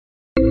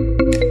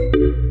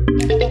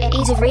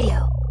Alternative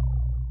Radio.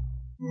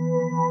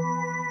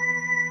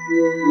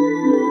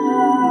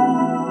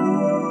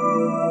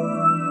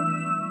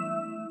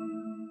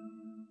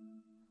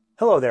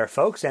 Hello there,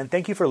 folks, and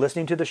thank you for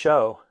listening to the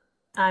show.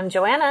 I'm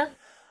Joanna.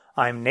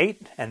 I'm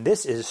Nate, and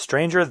this is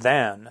Stranger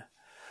Than.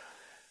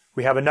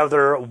 We have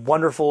another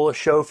wonderful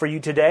show for you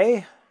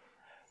today.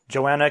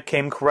 Joanna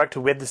came correct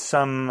with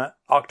some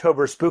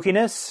October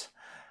spookiness.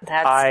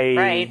 That's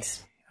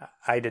right.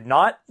 I did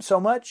not so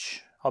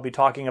much. I'll be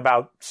talking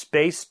about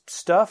space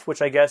stuff,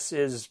 which I guess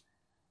is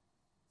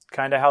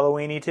kind of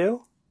Halloween-y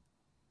too.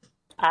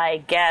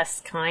 I guess,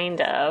 kind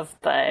of,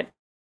 but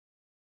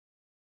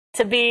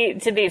to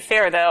be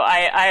fair, though,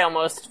 I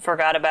almost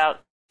forgot about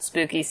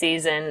spooky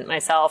season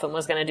myself and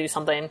was going to do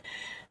something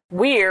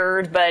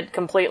weird, but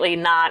completely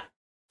not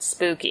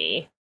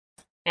spooky.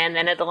 And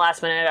then at the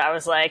last minute, I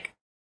was like,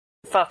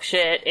 fuck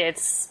shit,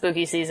 it's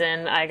spooky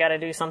season. I got to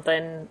do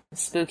something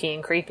spooky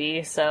and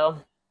creepy, so...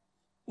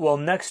 Well,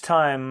 next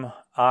time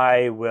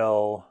I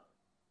will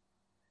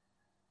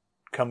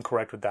come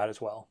correct with that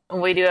as well.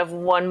 We do have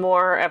one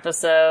more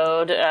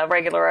episode, a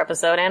regular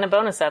episode, and a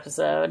bonus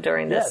episode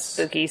during this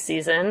spooky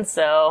season.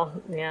 So,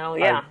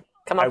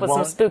 come up with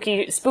some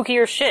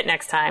spookier shit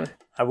next time.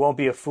 I won't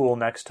be a fool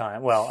next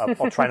time. Well,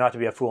 I'll try not to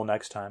be a fool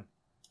next time.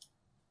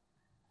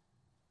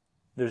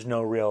 There's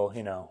no real,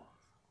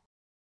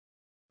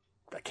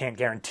 I can't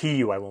guarantee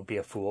you I won't be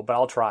a fool, but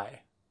I'll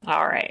try.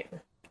 All right.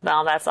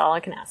 Well, that's all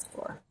I can ask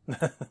for.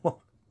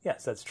 Well,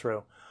 yes, that's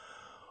true.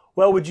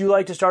 Well, would you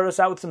like to start us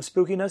out with some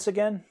spookiness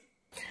again?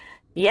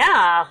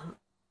 Yeah.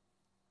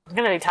 I'm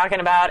going to be talking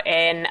about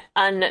an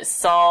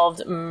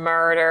unsolved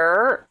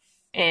murder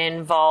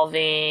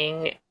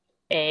involving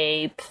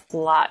a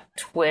plot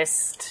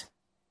twist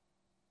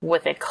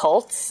with a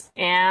cult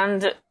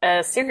and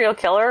a serial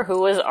killer who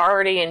was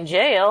already in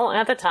jail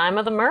at the time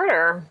of the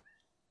murder.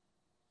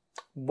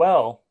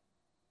 Well.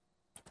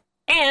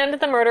 And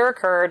the murder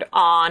occurred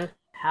on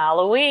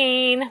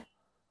Halloween.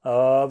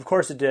 Of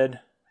course it did.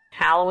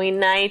 Halloween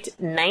night,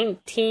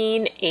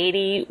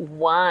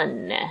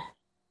 1981.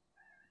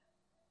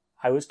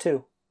 I was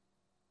 2.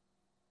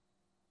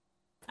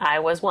 I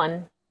was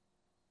 1.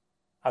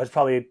 I was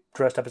probably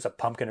dressed up as a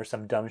pumpkin or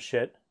some dumb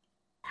shit.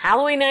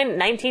 Halloween night,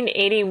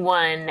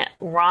 1981,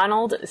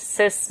 Ronald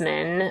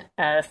Sisman,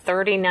 a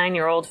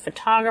 39-year-old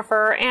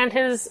photographer, and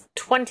his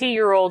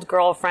 20-year-old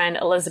girlfriend,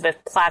 Elizabeth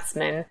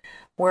Platzman,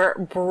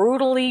 were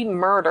brutally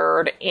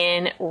murdered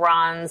in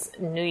Ron's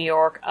New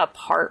York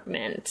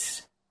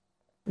apartment.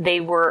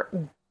 They were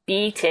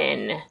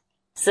beaten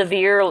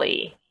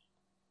severely,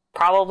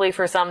 probably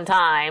for some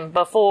time,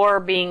 before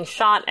being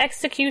shot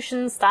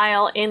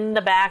execution-style in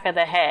the back of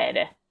the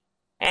head.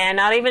 And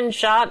not even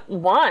shot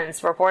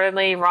once.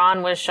 Reportedly,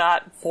 Ron was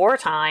shot 4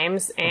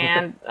 times,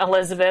 and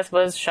Elizabeth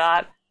was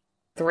shot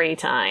 3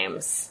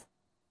 times.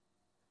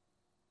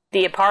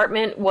 The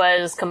apartment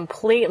was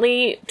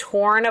completely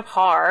torn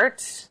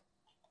apart,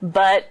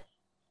 but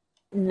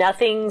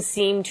nothing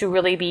seemed to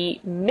really be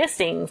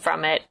missing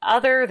from it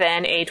other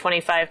than a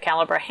 .25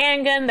 caliber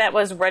handgun that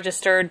was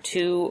registered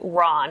to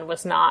Ron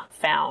was not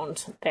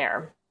found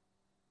there.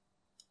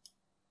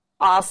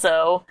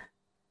 Also,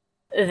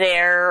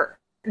 their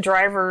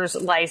driver's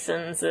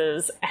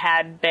licenses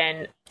had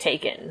been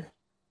taken.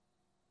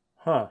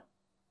 Huh.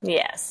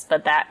 Yes,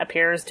 but that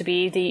appears to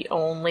be the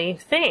only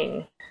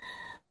thing.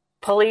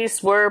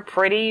 Police were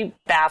pretty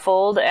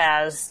baffled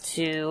as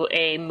to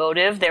a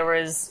motive. There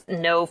was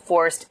no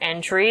forced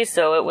entry,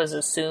 so it was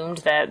assumed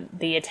that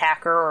the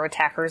attacker or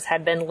attackers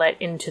had been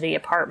let into the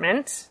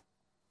apartment.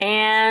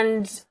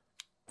 And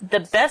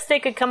the best they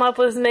could come up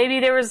with, maybe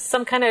there was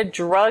some kind of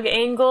drug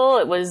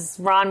angle.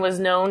 Ron was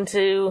known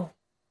to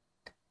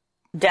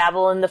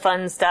dabble in the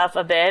fun stuff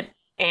a bit,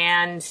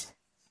 and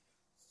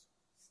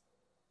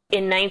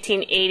in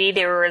 1980,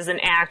 there was an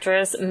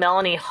actress,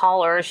 Melanie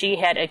Haller. She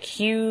had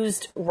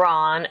accused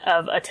Ron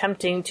of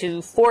attempting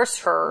to force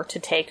her to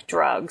take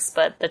drugs,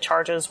 but the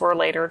charges were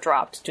later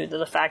dropped due to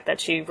the fact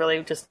that she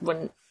really just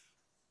wouldn't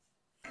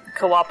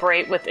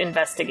cooperate with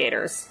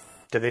investigators.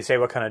 Did they say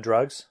what kind of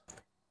drugs?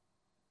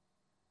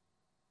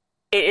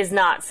 It is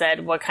not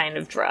said what kind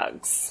of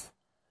drugs.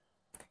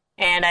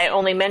 And I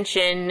only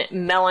mention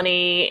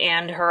Melanie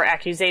and her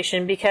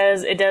accusation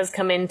because it does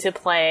come into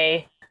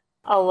play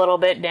a little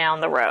bit down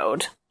the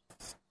road.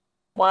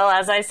 Well,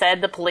 as I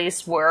said, the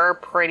police were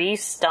pretty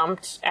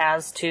stumped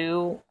as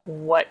to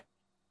what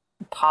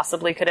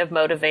possibly could have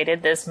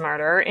motivated this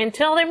murder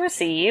until they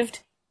received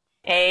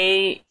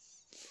a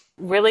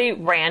really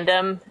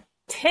random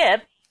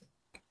tip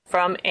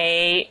from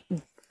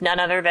none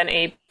other than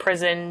a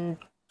prison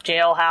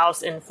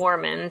jailhouse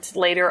informant,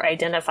 later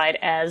identified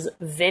as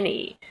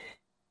Vinny.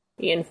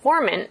 The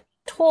informant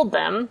told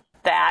them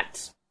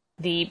that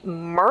the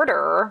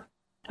murder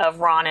of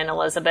Ron and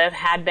Elizabeth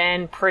had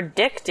been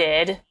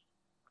predicted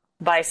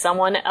by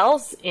someone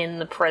else in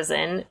the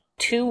prison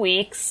 2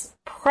 weeks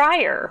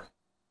prior.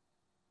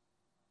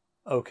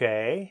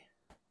 Okay.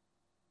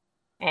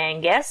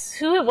 And guess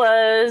who it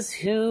was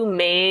who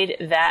made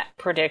that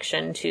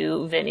prediction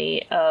to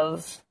Vinny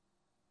of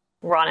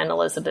Ron and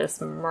Elizabeth's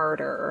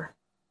murder?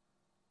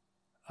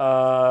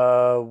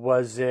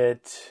 Was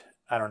it...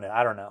 I don't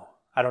know.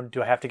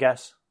 Do I have to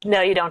guess?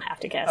 No, you don't have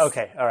to guess.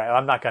 Okay, all right.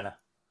 I'm not gonna.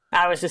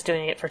 I was just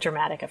doing it for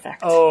dramatic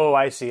effect. Oh,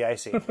 I see.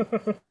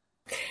 It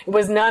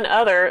was none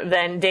other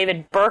than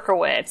David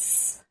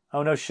Berkowitz.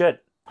 Oh, no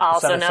shit.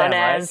 Also known Sam,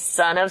 as right?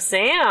 Son of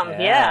Sam, Yeah.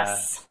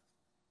 yes.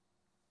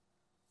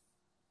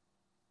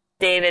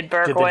 David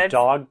Berkowitz. Did the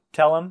dog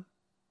tell him?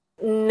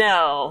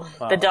 No,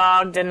 Oh. the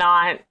dog did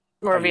not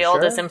reveal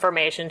sure? this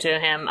information to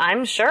him.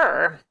 I'm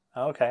sure.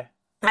 Okay.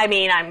 I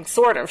mean, I'm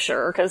sort of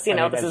sure, because, I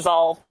mean, this is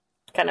all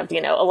kind of,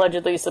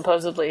 allegedly,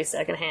 supposedly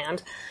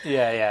secondhand.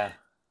 Yeah.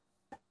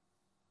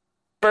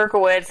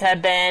 Berkowitz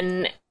had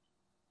been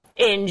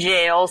in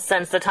jail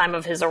since the time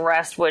of his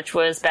arrest, which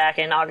was back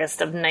in August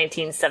of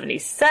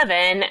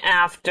 1977,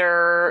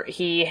 after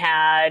he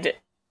had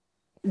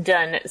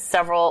done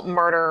several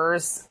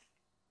murders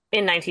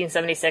in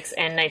 1976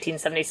 and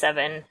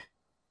 1977,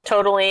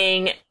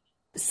 totaling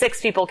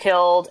 6 people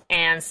killed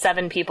and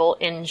 7 people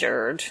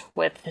injured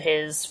with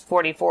his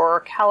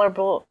 .44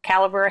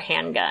 caliber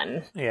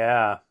handgun.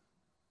 Yeah.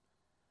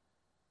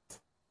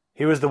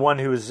 He was the one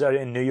who was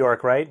in New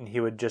York, right? And he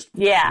would just...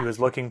 Yeah. He was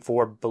looking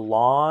for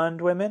blonde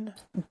women?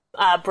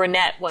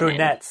 Brunette women.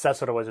 Brunettes.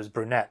 That's what it was. It was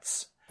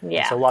brunettes.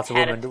 Yeah. And so lots of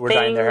Had women a were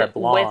dyeing their hair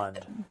thing blonde.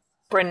 with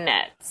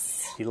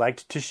brunettes. He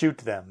liked to shoot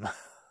them.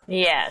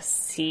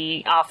 Yes.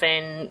 He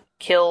often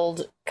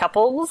killed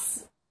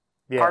couples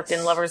parked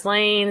in lovers'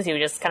 lanes. He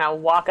would just kind of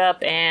walk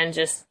up and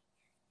just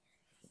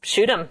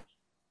shoot them.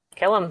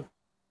 Kill them.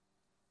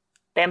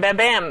 Bam, bam,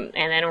 bam.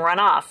 And then run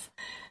off.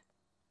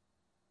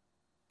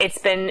 It's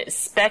been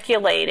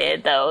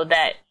speculated, though,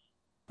 that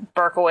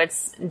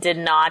Berkowitz did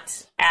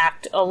not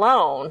act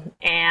alone.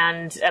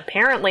 And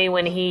apparently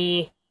when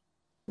he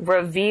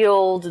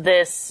revealed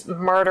this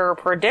murder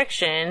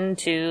prediction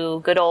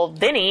to good old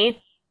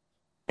Vinny,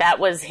 that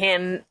was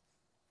him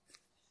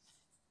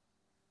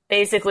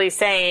basically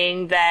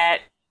saying that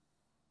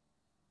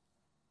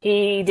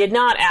he did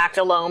not act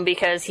alone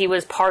because he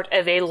was part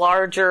of a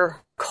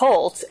larger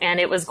cult, and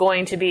it was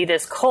going to be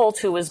this cult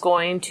who was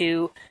going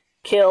to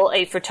kill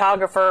a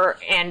photographer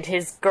and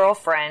his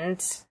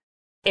girlfriend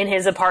in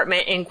his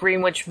apartment in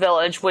Greenwich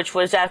Village, which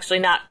was actually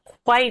not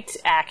quite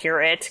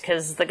accurate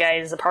because the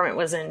guy's apartment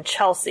was in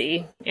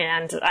Chelsea,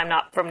 and I'm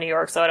not from New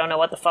York, so I don't know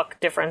what the fuck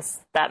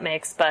difference that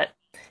makes, but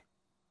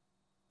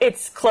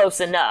it's close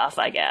enough,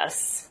 I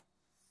guess.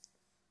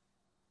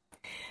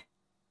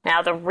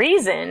 Now, the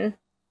reason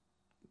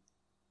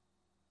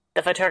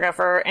the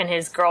photographer and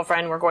his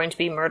girlfriend were going to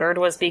be murdered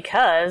was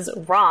because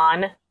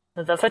Ron,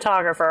 the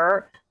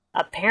photographer,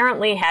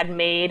 apparently had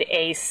made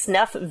a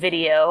snuff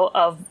video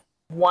of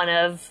one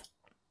of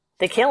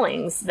the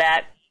killings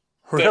that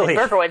Really?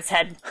 David Berkowitz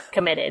had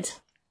committed.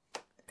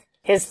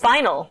 His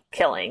final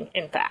killing,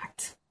 in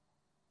fact.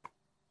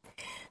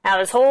 Now,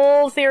 this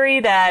whole theory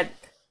that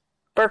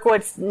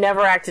Berkowitz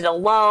never acted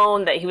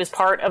alone, that he was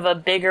part of a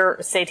bigger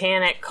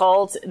satanic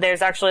cult,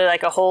 there's actually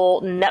like a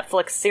whole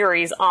Netflix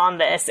series on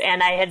this,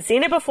 and I had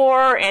seen it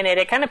before, and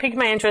it kind of piqued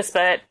my interest,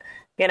 but,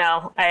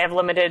 I have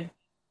limited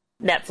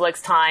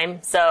Netflix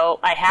time, so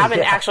I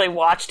haven't actually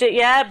watched it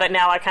yet, but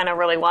now I kind of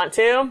really want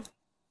to.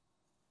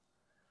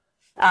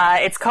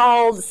 It's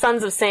called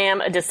Sons of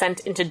Sam, A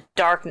Descent into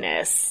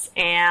Darkness,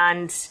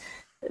 and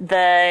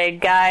the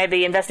guy,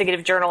 the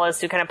investigative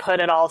journalist who kind of put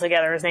it all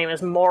together, his name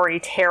is Maury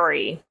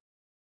Terry,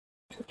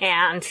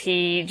 and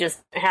he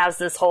just has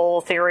this whole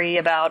theory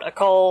about a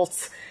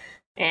cult,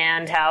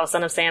 and how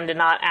Son of Sam did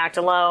not act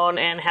alone,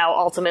 and how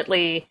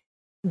ultimately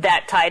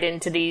that tied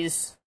into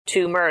these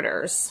 2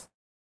 murders.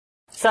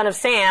 Son of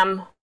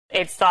Sam,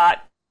 it's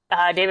thought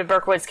David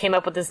Berkowitz came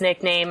up with his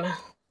nickname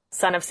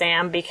Son of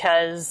Sam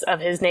because of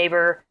his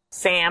neighbor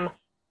Sam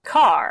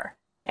Carr.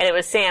 And it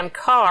was Sam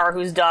Carr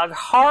whose dog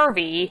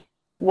Harvey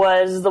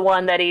was the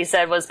one that he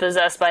said was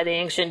possessed by the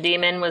ancient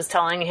demon, was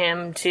telling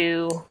him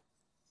to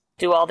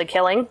do all the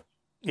killing.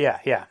 Yeah.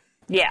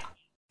 Yeah.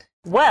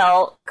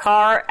 Well,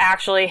 Carr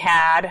actually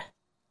had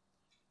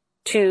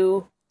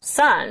 2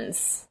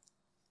 sons.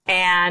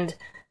 And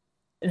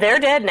they're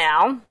dead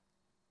now.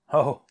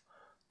 Oh.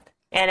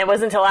 And it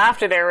wasn't until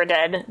after they were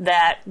dead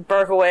that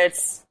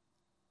Berkowitz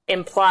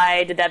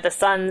implied that the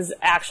sons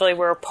actually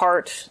were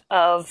part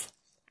of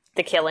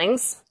the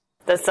killings.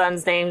 The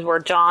sons' names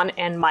were John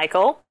and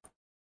Michael.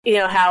 You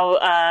know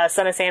how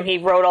Son of Sam, he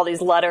wrote all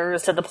these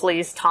letters to the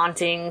police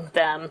taunting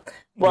them.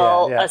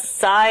 Well, Yeah.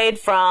 aside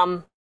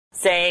from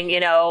saying,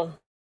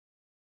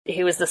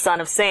 he was the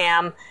son of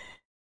Sam,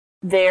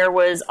 there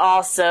was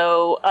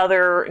also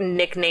other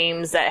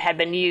nicknames that had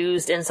been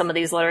used in some of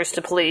these letters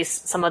to police.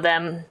 Some of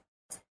them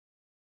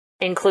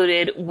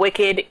included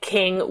Wicked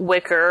King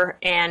Wicker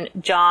and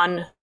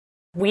John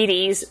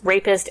Wheaties,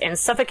 rapist and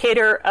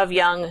suffocator of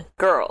young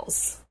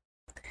girls.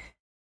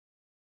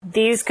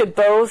 These could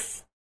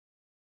both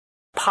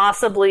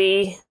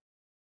possibly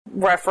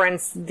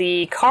reference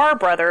the Carr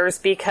brothers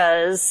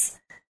because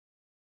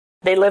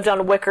they lived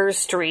on Wicker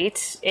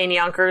Street in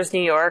Yonkers,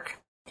 New York.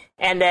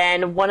 And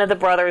then one of the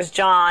brothers,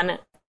 John,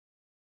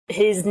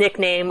 his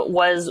nickname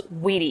was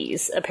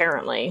Wheaties,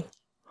 apparently.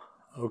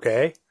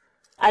 Okay.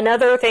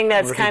 Another thing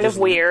that's Or if kind he of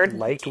just weird.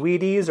 Liked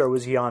Wheaties, or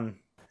was he an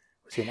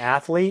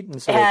athlete,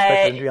 and so they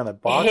expected him to be on the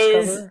box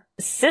his cover?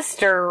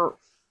 sister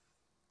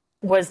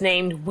was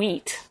named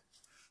Wheat.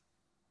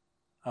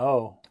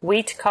 Oh,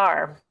 Wheat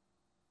Carr.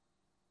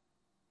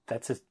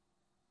 that's a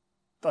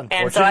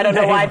unfortunate And so I don't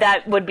know why name.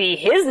 that would be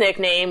his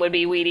nickname would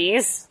be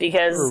Wheaties,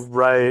 because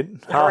Right.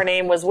 her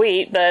name was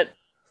Wheat, but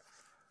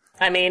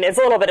I mean, it's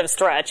a little bit of a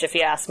stretch if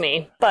you ask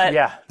me. But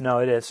Yeah, no,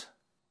 it is.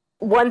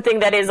 one thing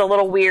that is a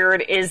little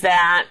weird is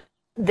that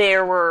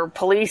there were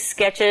police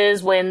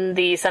sketches when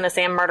the Son of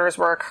Sam murders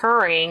were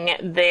occurring.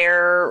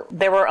 There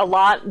were a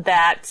lot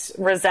that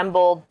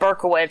resembled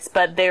Berkowitz,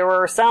 but there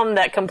were some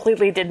that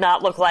completely did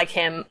not look like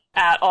him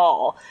at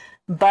all.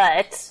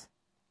 But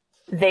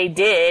they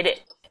did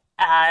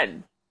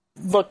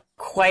look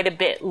quite a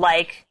bit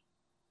like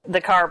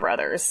the Carr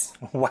brothers.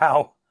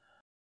 Wow.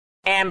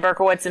 And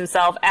Berkowitz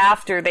himself,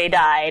 after they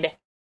died,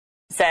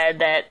 said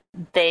that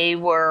they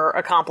were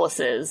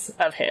accomplices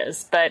of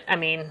his. But, I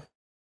mean,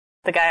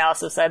 the guy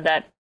also said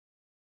that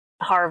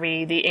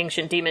Harvey, the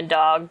ancient demon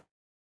dog,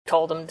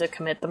 told him to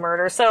commit the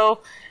murder.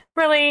 So,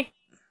 really,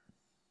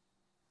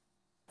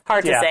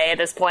 hard to Yeah. say at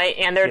this point,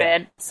 and they're Yeah.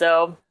 dead,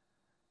 so...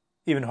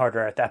 Even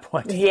harder at that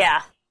point.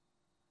 Yeah.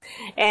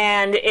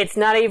 And it's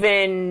not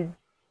even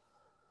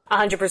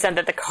 100%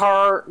 that the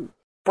Carr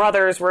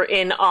brothers were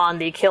in on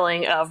the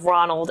killing of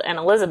Ronald and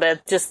Elizabeth,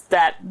 just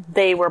that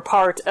they were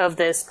part of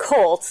this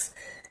cult,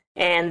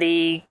 and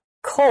the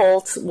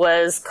cult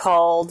was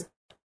called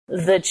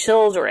The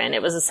Children.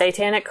 It was a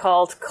satanic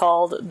cult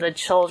called The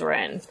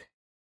Children,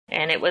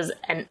 and it was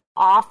an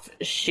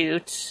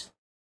offshoot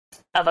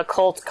of a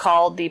cult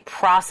called the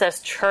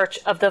Process Church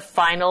of the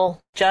Final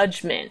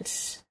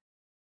Judgment.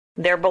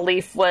 Their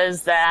belief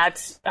was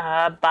that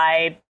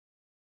by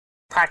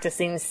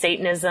practicing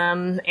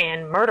Satanism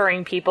and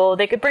murdering people,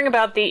 they could bring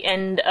about the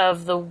end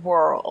of the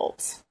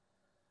world.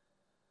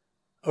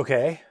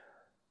 Okay.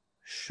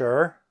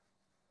 Sure.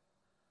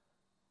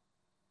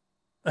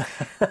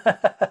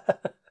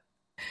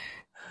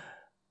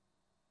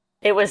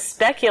 It was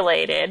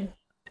speculated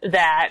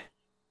that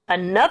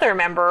another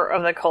member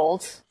of the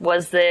cult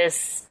was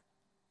this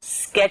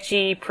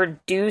sketchy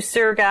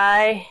producer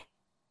guy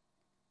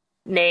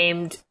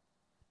named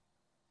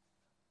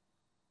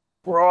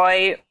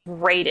Roy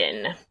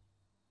Radin.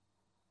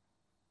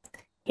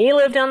 He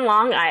lived on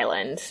Long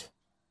Island,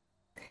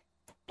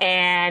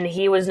 and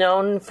he was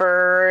known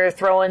for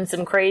throwing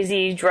some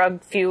crazy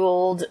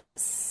drug-fueled,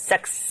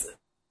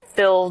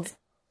 sex-filled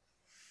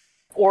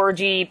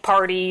orgy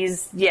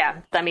parties.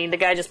 Yeah, I mean, the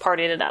guy just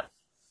partied it up.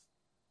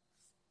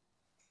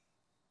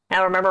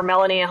 Now, remember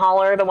Melanie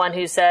Haller, the one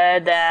who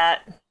said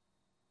that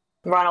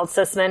Ronald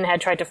Sisman had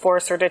tried to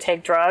force her to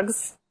take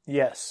drugs?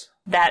 Yes.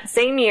 That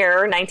same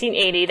year,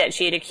 1980, that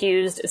she had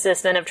accused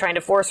Sisman of trying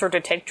to force her to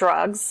take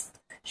drugs,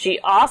 she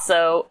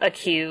also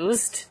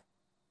accused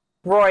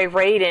Roy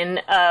Radin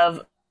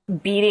of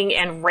beating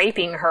and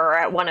raping her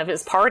at one of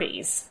his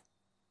parties.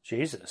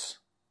 Jesus.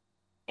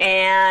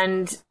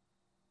 And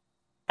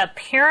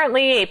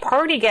apparently a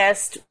party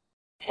guest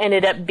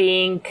ended up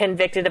being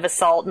convicted of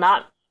assault,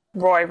 not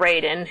Roy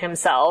Radin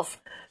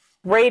himself.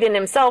 Radin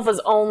himself was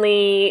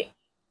only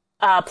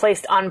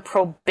placed on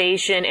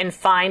probation and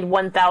fined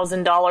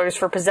 $1,000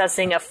 for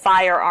possessing a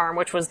firearm,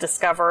 which was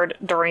discovered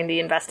during the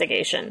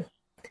investigation.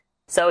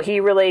 So he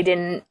really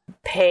didn't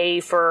pay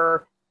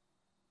for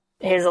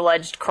his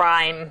alleged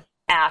crime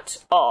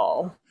at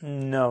all.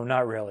 No,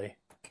 not really.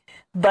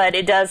 But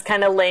it does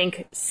kind of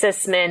link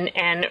Sisman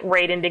and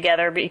Radin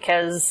together,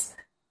 because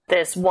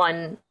this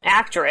one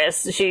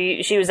actress,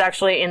 she was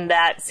actually in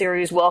that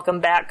series Welcome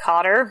Back,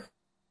 Kotter.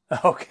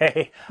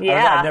 Okay.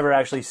 Yeah. I've never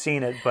actually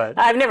seen it, but...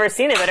 I've never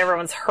seen it, but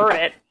everyone's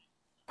heard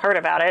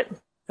about it.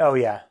 Oh,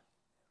 yeah.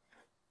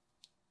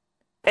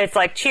 It's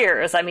like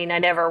Cheers. I mean, I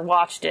never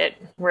watched it,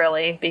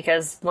 really,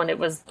 because when it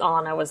was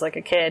on, I was like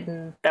a kid,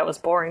 and that was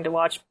boring to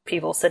watch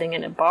people sitting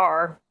in a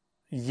bar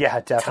Yeah,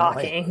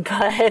 definitely. talking.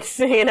 But,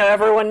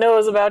 everyone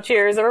knows about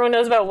Cheers. Everyone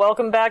knows about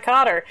Welcome Back,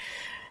 Kotter.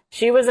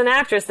 She was an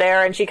actress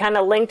there, and she kind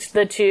of linked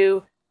the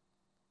two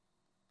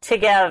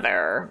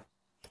together.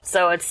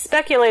 So it's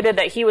speculated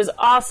that he was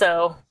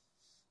also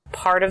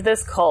part of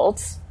this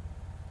cult.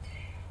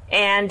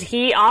 And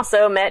he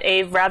also met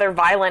a rather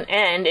violent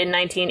end in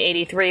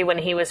 1983 when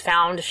he was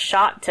found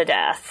shot to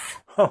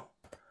death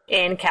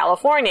in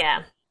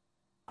California.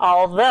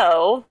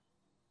 Although,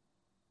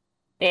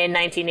 in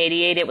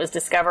 1988, it was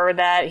discovered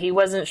that he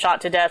wasn't shot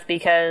to death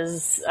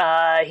because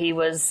he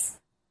was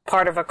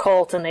part of a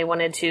cult and they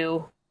wanted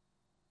to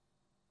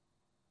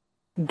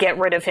get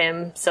rid of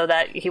him so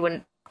that he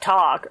wouldn't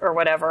talk or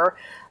whatever.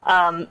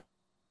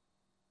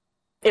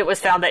 It was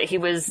found that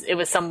it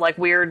was some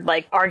weird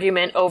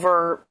argument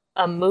over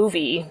a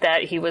movie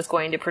that he was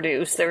going to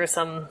produce. There was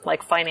some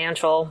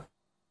financial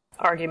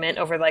argument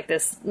over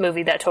this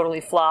movie that totally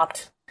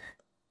flopped.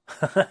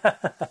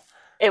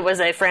 It was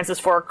a Francis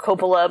Ford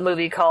Coppola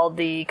movie called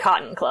The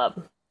Cotton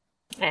Club.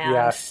 And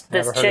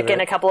this chick and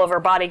a couple of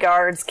her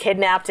bodyguards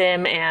kidnapped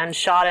him and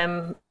shot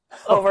him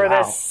over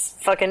this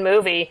fucking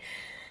movie.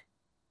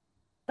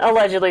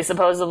 Allegedly,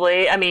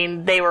 supposedly. I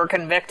mean, they were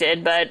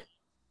convicted, but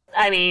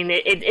I mean,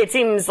 it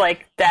seems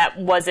like that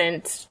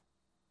wasn't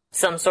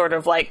some sort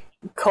of, like,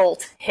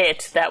 cult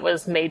hit that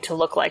was made to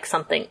look like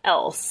something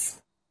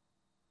else.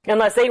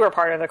 Unless they were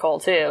part of the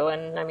cult, too,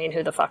 and, I mean,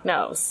 who the fuck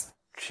knows?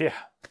 Yeah.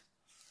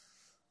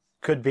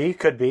 Could be,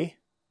 could be.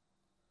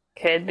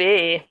 Could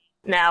be.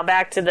 Now,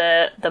 back to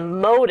the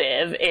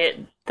motive.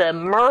 The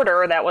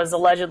murder that was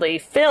allegedly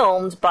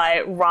filmed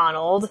by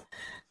Ronald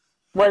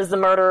was the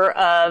murder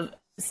of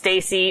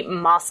Stacy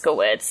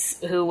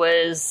Moskowitz, who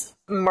was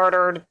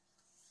murdered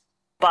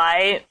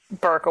by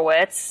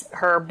Berkowitz.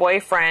 Her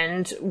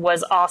boyfriend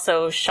was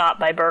also shot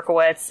by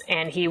Berkowitz,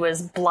 and he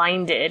was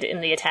blinded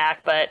in the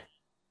attack, but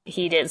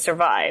he did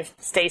survive.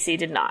 Stacy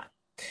did not.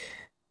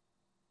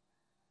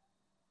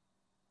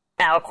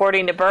 Now,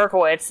 according to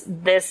Berkowitz,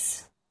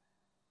 this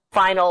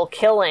final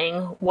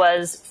killing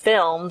was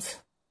filmed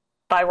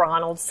by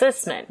Ronald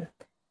Sisman,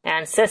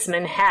 and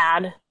Sisman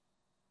had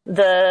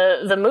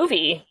the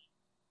movie.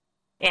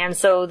 And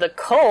so the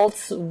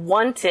cult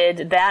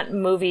wanted that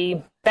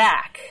movie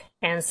back.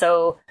 And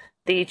so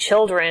the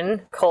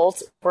children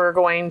cult were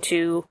going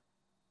to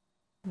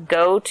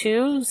go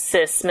to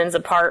Sisman's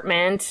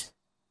apartment,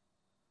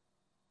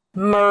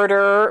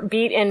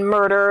 beat and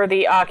murder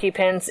the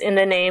occupants in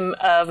the name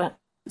of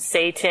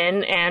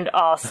Satan, and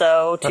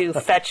also to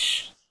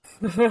fetch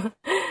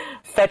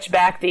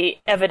back the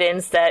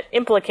evidence that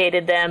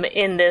implicated them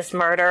in this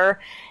murder,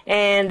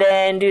 and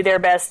then do their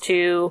best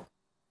to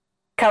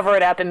cover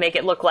it up and make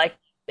it look like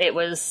it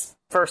was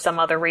for some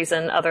other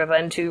reason other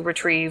than to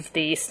retrieve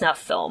the snuff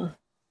film.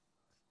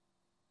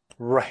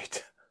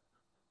 Right.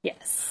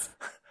 Yes.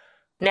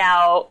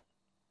 Now,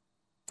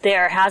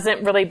 there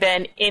hasn't really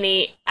been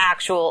any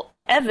actual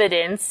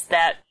evidence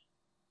that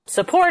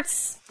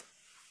supports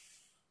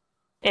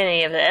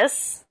any of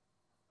this.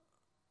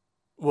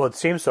 Well, it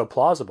seems so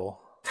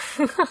plausible.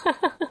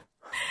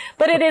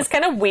 But it is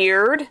kind of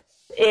weird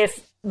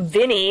if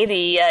Vinny,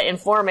 the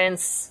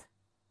informant's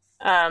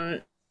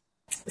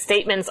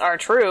statements are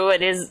true.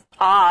 It is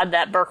odd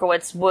that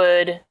Berkowitz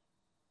would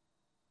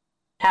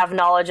have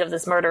knowledge of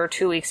this murder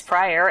 2 weeks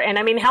prior. And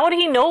I mean, how would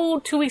he know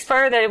 2 weeks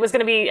prior that it was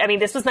going to be... I mean,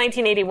 this was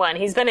 1981.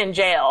 He's been in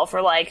jail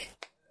for like...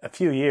 A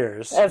few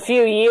years.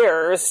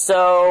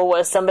 So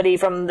was somebody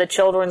from the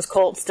children's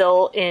cult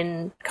still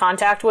in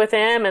contact with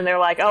him? And they're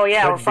like, oh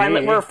yeah,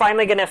 we're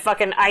finally going to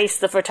fucking ice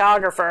the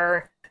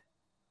photographer.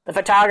 The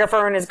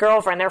photographer and his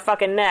girlfriend, they're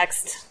fucking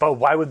next. But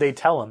why would they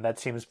tell him? That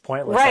seems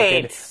pointless.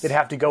 Right. Like they'd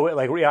have to go,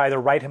 like, either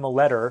write him a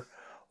letter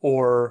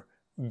or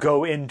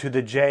go into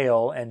the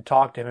jail and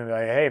talk to him and be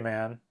like, hey,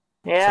 man.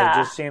 Yeah. So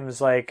it just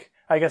seems like,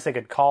 I guess they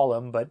could call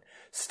him, but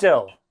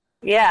still.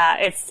 Yeah,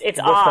 it's What's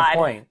odd. the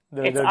point?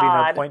 There'd be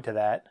no point to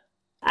that.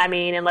 I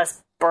mean,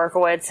 unless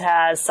Berkowitz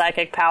has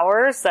psychic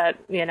powers that,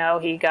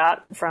 he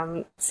got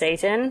from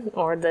Satan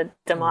or the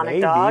demonic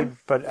dog.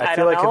 But I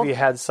feel like if he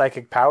had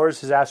psychic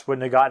powers, his ass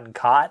wouldn't have gotten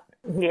caught.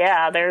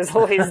 Yeah, there's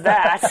always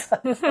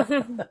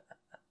that.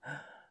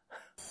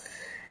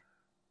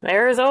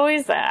 There's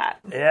always that.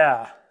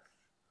 Yeah.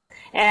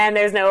 And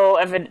there's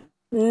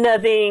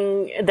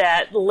nothing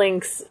that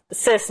links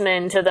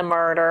Sisman to the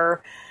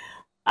murder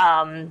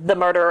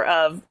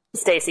of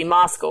Stacy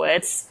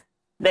Moskowitz.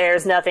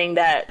 There's nothing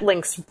that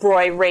links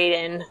Roy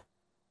Radin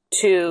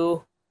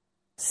to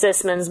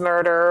Sisman's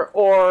murder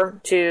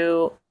or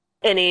to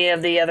any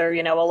of the other,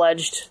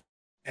 alleged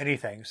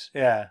anythings.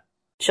 Yeah.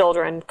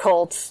 Children,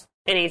 cults,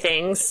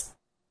 anythings.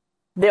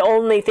 The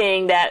only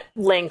thing that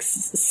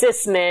links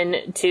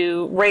Sisman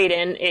to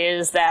Radin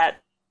is that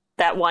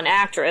one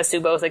actress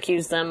who both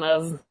accused them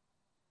of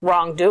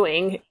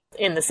wrongdoing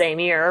in the same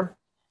year.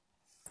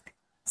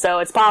 So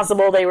it's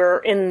possible they were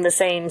in the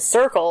same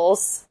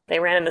circles. They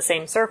ran in the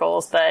same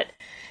circles, but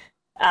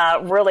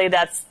really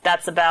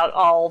that's about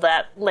all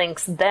that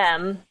links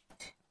them.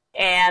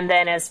 And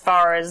then as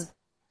far as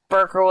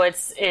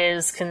Berkowitz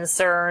is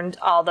concerned,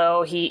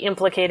 although he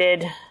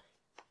implicated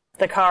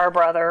the Carr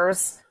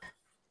brothers,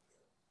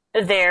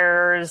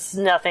 there's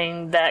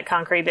nothing that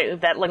concrete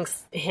that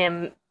links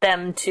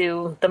them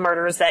to the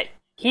murders that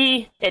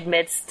he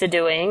admits to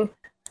doing.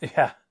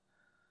 Yeah.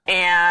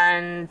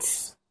 And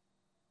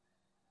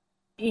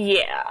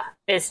yeah,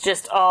 it's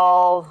just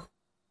all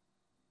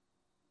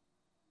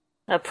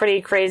a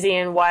pretty crazy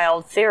and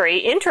wild theory.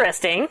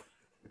 Interesting.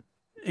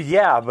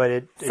 Yeah,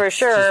 but for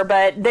sure,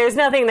 but there's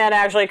nothing that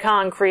actually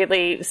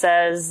concretely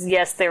says,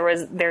 yes,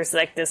 there's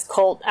like this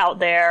cult out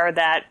there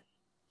that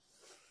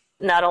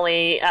not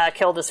only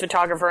killed this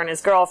photographer and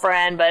his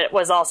girlfriend, but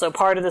was also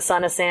part of the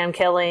Son of Sam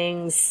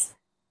killings.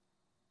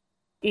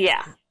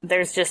 Yeah,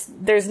 there's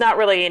not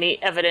really any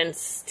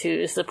evidence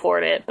to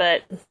support it,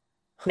 but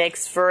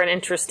makes for an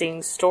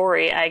interesting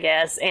story, I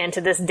guess. And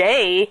to this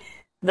day,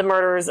 the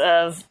murders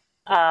of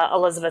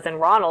Elizabeth and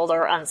Ronald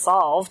are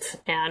unsolved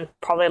and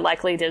probably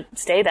likely to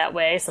stay that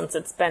way since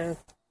it's been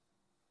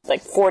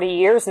like 40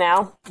 years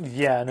now.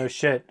 Yeah, no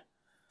shit.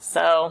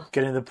 So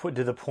getting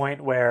to the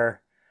point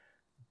where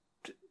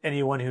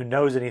anyone who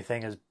knows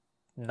anything is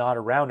not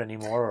around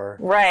anymore. Or,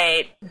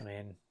 right. I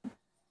mean,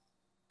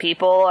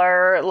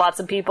 lots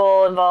of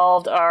people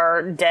involved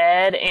are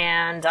dead,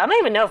 and I don't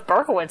even know if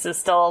Berkowitz is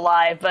still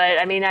alive, but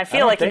I mean, I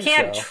feel like you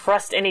can't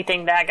trust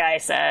anything that guy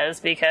says,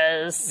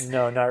 because...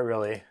 No, not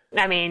really.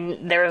 I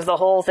mean, there's the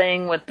whole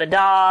thing with the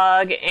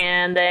dog,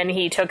 and then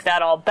he took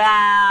that all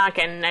back,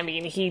 and I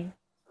mean,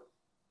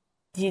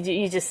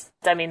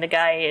 the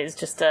guy is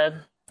just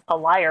a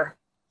liar,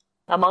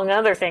 among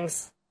other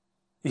things.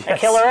 Yes. A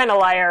killer and a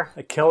liar.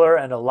 A killer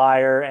and a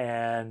liar,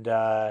 and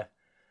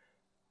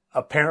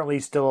apparently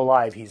still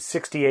alive. He's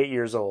 68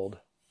 years old.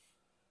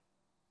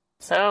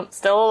 So,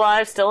 still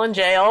alive, still in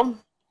jail,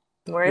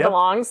 where he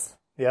belongs.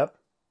 Yep.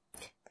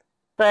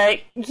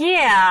 But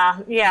yeah,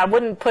 I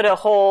wouldn't put a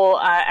whole.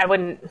 I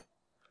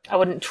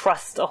wouldn't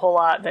trust a whole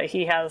lot that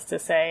he has to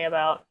say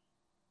about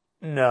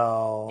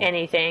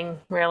anything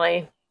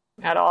really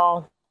at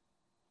all.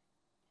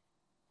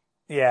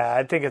 Yeah,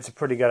 I think it's a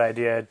pretty good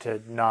idea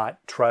to not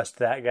trust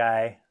that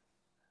guy.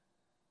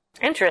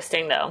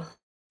 Interesting, though.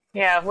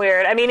 Yeah,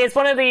 weird. I mean, it's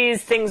one of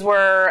these things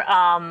where,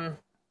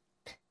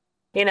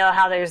 you know,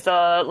 how there's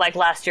the, like,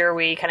 last year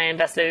we kind of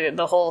investigated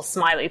the whole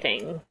Smiley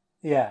thing.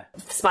 Yeah.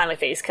 Smiley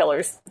face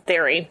killers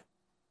theory,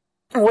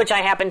 which I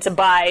happen to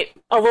buy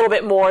a little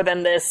bit more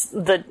than this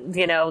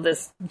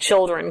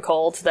children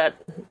cult that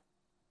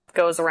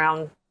goes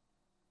around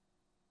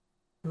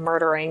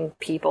murdering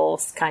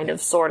people, kind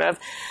of, sort of.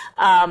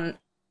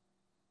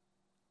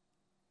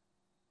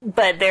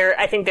 But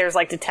I think there's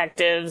like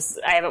detectives.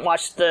 I haven't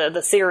watched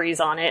the series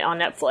on it on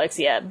Netflix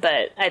yet,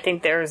 but I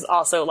think there's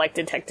also like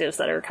detectives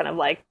that are kind of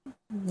like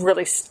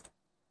really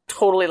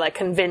totally like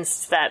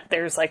convinced that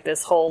there's like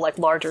this whole like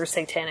larger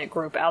satanic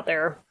group out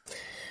there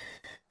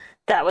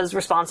that was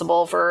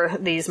responsible for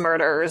these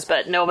murders,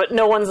 but no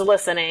one's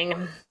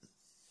listening.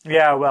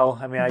 Yeah, well,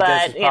 I mean, I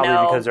guess it's probably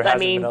because there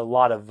hasn't been a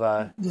lot of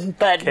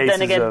but cases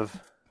then again, of...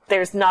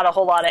 there's not a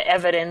whole lot of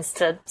evidence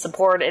to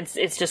support it.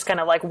 It's just kind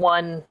of like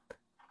one...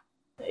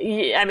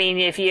 I mean,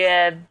 if you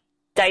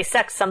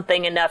dissect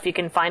something enough, you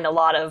can find a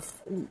lot of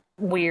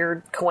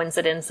weird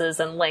coincidences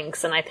and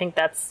links, and I think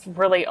that's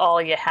really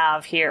all you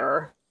have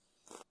here.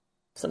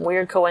 Some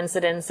weird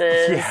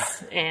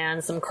coincidences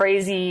and some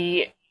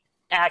crazy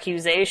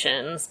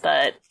accusations,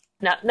 but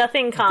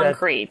nothing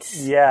concrete.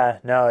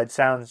 It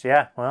sounds...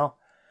 Yeah, well...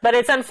 But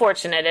it's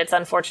unfortunate. It's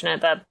unfortunate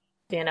that,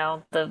 you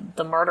know,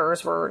 the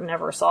murders were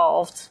never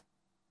solved.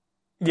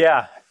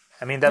 Yeah.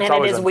 I mean, that's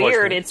always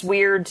unfortunate. And it is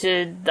weird. It's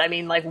weird to, I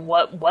mean, like,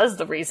 what was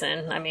the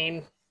reason? I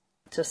mean,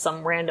 just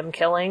some random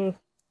killing?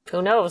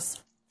 Who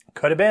knows?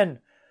 Could have been.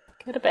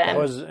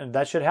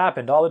 That should have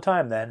happened all the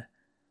time then.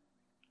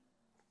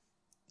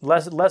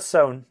 Less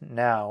so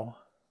now,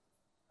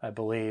 I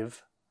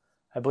believe.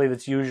 I believe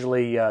it's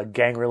usually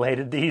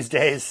gang-related these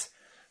days.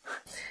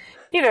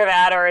 Either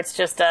that, or it's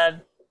just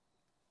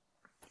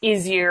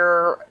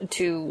easier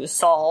to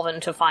solve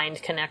and to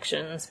find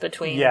connections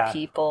between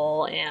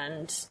people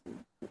and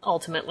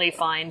ultimately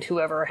find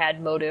whoever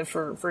had motive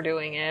for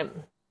doing it.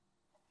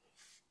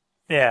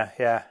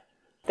 Yeah.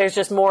 There's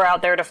just more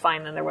out there to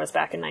find than there was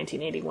back in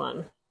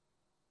 1981.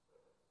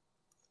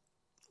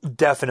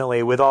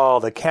 Definitely, with all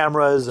the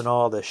cameras and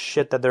all the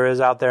shit that there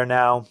is out there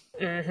now.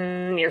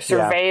 Mm-hmm. You're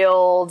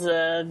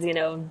surveilled, you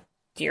know,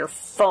 your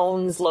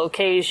phone's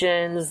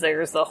locations.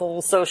 There's the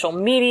whole social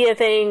media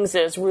thing, so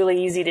it's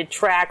really easy to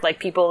track, like,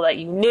 people that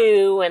you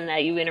knew and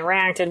that you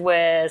interacted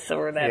with,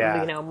 or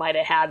that, you know, might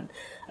have had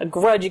a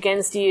grudge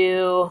against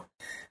you.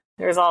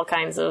 There's all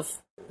kinds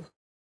of...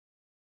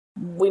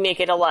 We make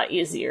it a lot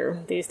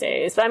easier these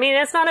days. But, I mean,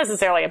 it's not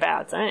necessarily a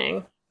bad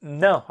thing.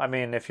 No, I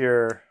mean, if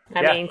you're...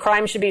 I mean,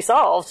 crime should be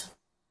solved.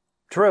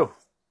 True.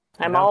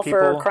 I'm all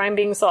for crime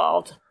being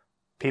solved.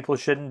 People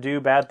shouldn't do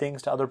bad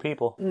things to other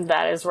people.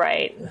 That is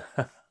right.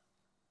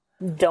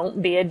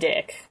 Don't be a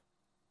dick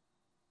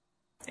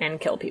and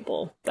kill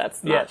people.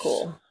 That's not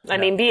cool. I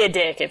mean, be a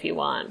dick if you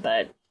want,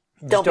 but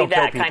don't be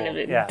that kind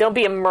of... Don't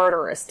be a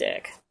murderous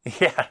dick.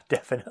 Yeah,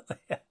 definitely.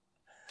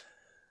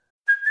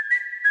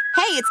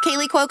 Hey, it's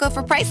Kaylee Cuoco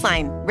for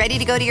Priceline. Ready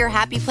to go to your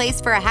happy place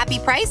for a happy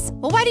price?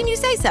 Well, why didn't you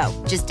say so?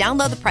 Just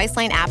download the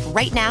Priceline app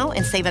right now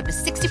and save up to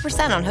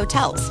 60% on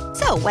hotels.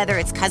 So whether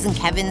it's Cousin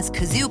Kevin's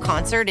Kazoo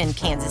Concert in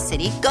Kansas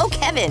City, go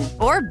Kevin,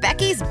 or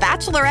Becky's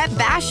Bachelorette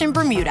Bash in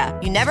Bermuda,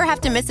 you never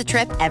have to miss a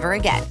trip ever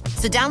again.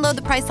 So download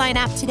the Priceline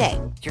app today.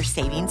 Your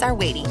savings are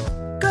waiting.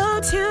 Go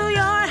to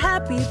your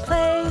happy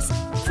place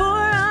for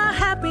a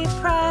happy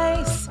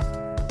price.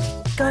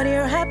 Go to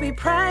your happy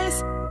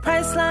price,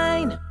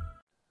 Priceline.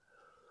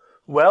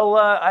 Well,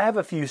 I have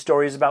a few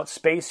stories about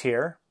space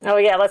here. Oh,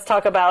 yeah, let's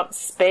talk about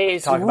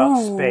space.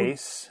 About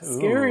space.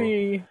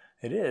 Scary.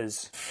 It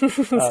is.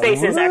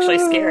 Space is actually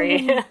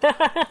scary.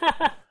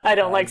 I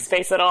don't like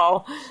space at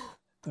all.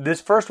 This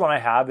first one I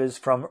have is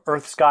from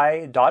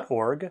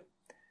earthsky.org,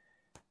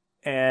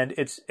 and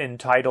it's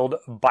entitled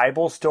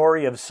Bible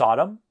Story of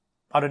Sodom.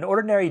 On an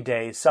ordinary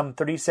day, some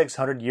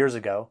 3,600 years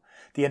ago,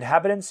 the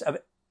inhabitants of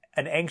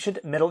an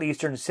ancient Middle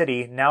Eastern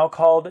city, now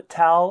called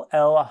Tal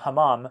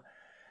el-Hammam,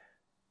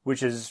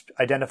 which is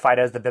identified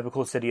as the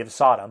biblical city of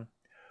Sodom,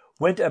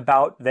 went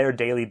about their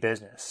daily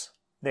business.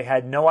 They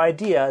had no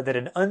idea that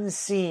an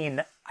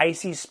unseen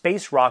icy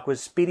space rock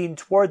was speeding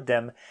toward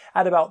them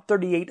at about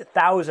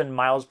 38,000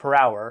 miles per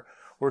hour,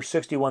 or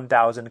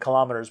 61,000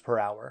 kilometers per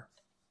hour.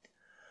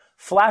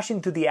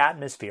 Flashing through the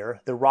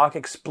atmosphere, the rock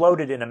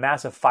exploded in a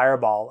massive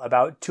fireball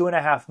about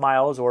 2.5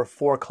 miles or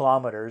 4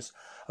 kilometers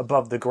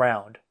above the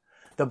ground.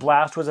 The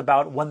blast was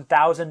about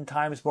 1,000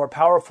 times more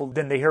powerful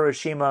than the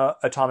Hiroshima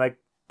atomic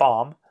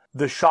bomb.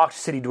 The shocked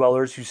city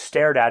dwellers who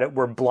stared at it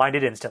were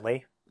blinded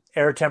instantly.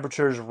 Air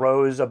temperatures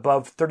rose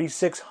above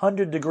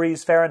 3,600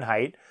 degrees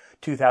Fahrenheit,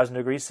 2,000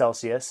 degrees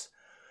Celsius.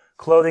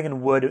 Clothing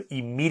and wood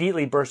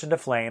immediately burst into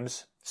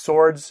flames.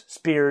 Swords,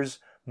 spears,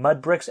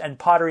 mud bricks, and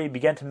pottery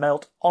began to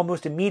melt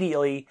almost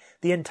immediately.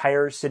 The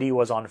entire city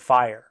was on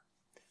fire.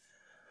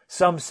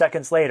 Some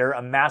seconds later,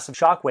 a massive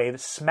shockwave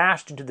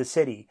smashed into the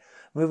city,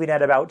 moving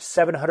at about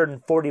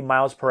 740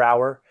 miles per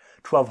hour,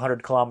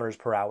 1,200 kilometers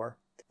per hour.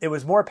 It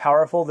was more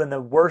powerful than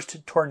the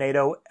worst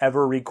tornado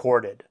ever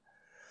recorded.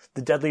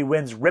 The deadly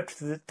winds ripped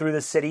through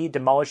the city,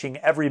 demolishing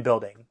every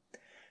building.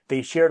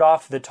 They sheared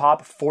off the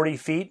top 40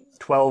 feet,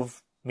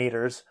 12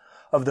 meters,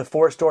 of the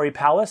 4-story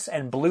palace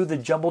and blew the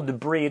jumbled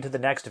debris into the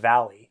next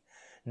valley.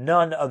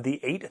 None of the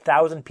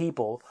 8,000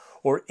 people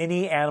or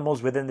any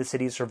animals within the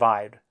city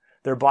survived.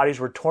 Their bodies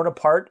were torn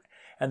apart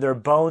and their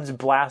bones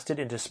blasted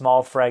into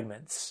small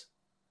fragments.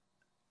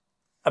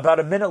 About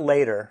a minute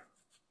later,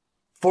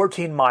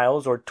 14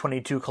 miles or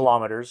 22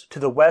 kilometers to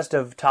the west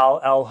of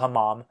Tal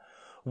el-Hammam,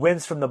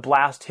 winds from the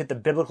blast hit the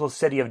biblical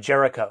city of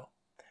Jericho.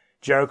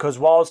 Jericho's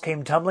walls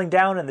came tumbling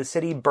down and the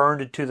city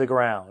burned to the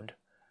ground.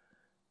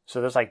 So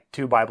there's like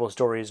 2 Bible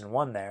stories in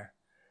one there.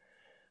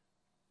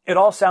 It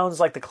all sounds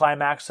like the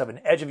climax of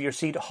an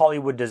edge-of-your-seat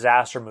Hollywood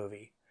disaster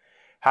movie.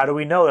 How do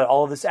we know that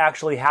all of this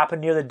actually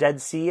happened near the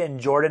Dead Sea in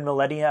Jordan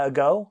millennia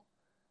ago?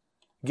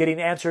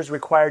 Getting answers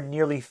required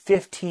nearly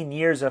 15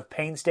 years of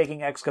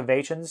painstaking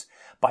excavations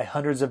by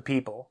hundreds of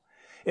people.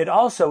 It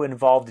also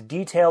involved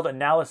detailed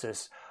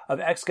analysis of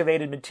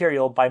excavated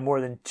material by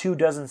more than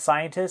 24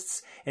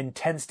 scientists in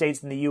 10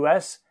 states in the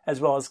U.S., as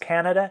well as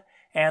Canada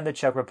and the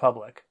Czech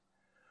Republic.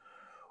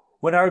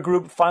 When our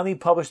group finally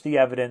published the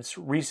evidence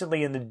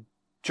recently in the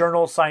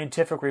journal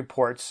Scientific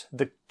Reports,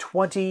 the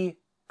 20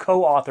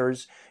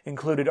 co-authors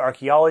included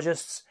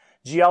archaeologists,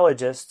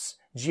 geologists,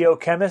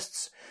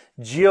 geochemists,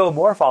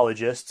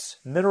 geomorphologists,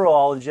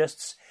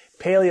 mineralogists,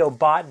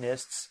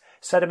 paleobotanists,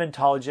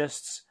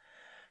 sedimentologists,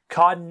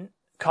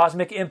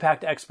 cosmic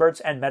impact experts,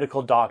 and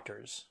medical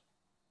doctors.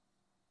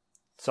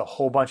 It's a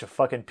whole bunch of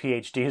fucking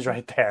PhDs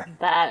right there.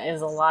 That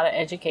is a lot of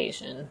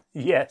education.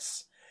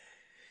 Yes.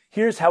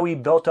 Here's how we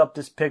built up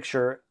this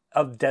picture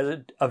of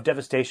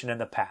devastation in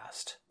the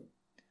past.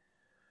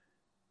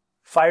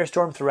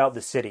 Firestorm throughout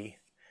the city.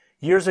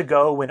 Years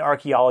ago, when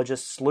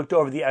archaeologists looked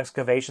over the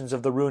excavations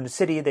of the ruined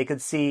city, they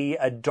could see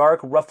a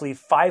dark, roughly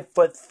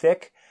 5-foot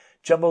thick,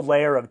 jumbled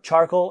layer of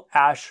charcoal,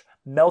 ash,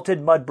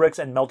 melted mud bricks,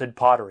 and melted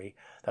pottery.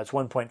 That's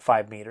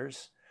 1.5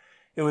 meters.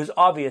 It was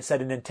obvious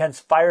that an intense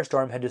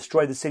firestorm had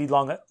destroyed the city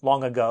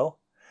long ago.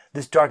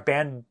 This dark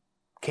band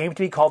came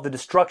to be called the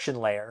destruction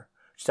layer.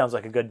 Sounds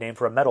like a good name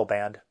for a metal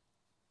band.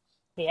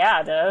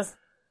 Yeah, it does.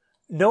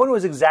 No one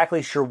was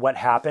exactly sure what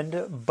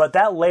happened, but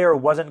that layer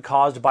wasn't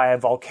caused by a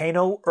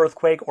volcano,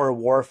 earthquake, or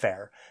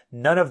warfare.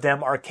 None of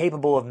them are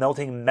capable of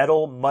melting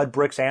metal, mud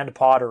bricks, and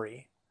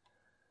pottery.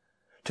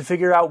 To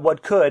figure out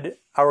what could,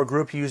 our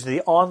group used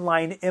the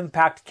online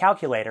impact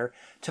calculator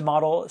to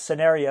model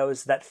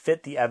scenarios that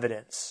fit the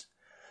evidence.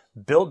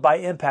 Built by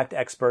impact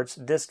experts,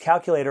 this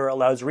calculator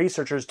allows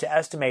researchers to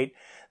estimate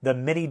the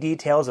many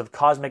details of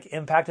cosmic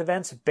impact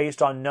events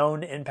based on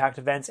known impact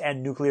events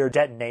and nuclear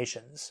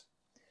detonations.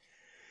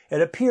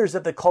 It appears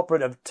that the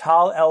culprit of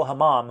Tal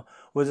el-Hammam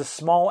was a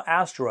small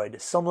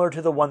asteroid similar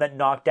to the one that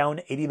knocked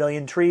down 80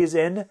 million trees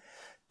in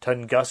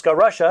Tunguska,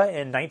 Russia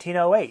in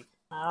 1908.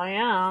 Oh,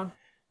 yeah.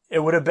 It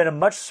would have been a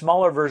much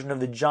smaller version of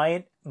the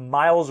giant,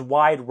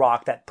 miles-wide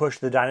rock that pushed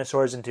the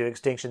dinosaurs into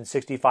extinction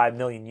 65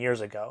 million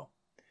years ago.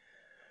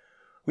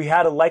 We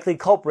had a likely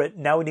culprit,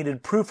 now we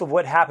needed proof of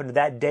what happened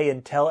that day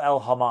in Tal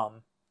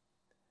el-Hammam.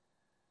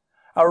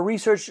 Our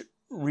research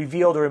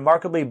revealed a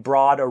remarkably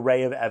broad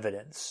array of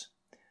evidence.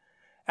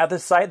 At the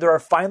site, there are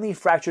finely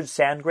fractured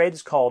sand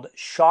grades called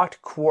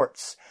shocked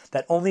quartz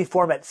that only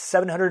form at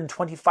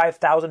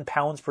 725,000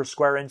 pounds per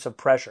square inch of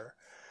pressure.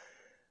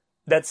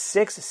 That's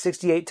 6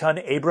 68-ton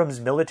Abrams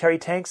military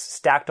tanks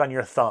stacked on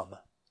your thumb.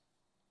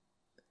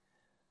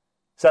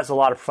 So that's a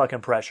lot of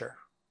fucking pressure.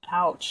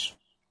 Ouch.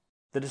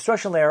 The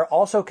destruction layer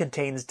also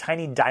contains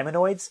tiny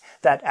diamondoids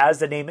that, as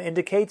the name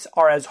indicates,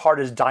 are as hard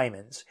as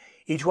diamonds.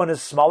 Each one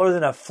is smaller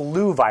than a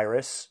flu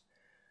virus.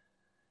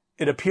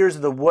 It appears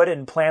that the wood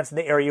and plants in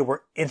the area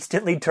were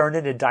instantly turned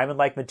into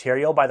diamond-like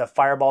material by the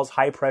fireball's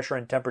high pressure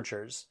and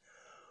temperatures,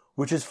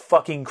 which is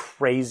fucking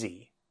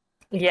crazy.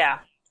 Yeah.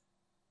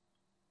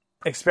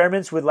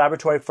 Experiments with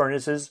laboratory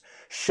furnaces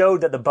showed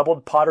that the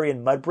bubbled pottery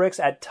and mud bricks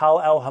at Tal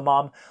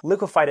el-Hammam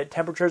liquefied at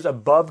temperatures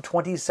above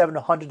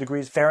 2,700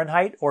 degrees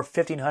Fahrenheit or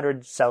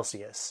 1,500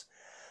 Celsius.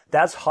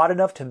 That's hot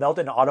enough to melt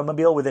an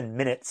automobile within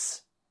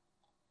minutes.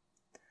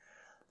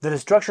 The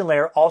destruction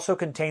layer also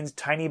contains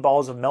tiny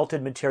balls of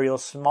melted material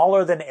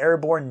smaller than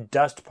airborne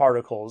dust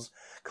particles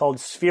called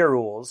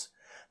spherules.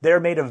 They are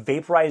made of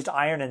vaporized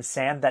iron and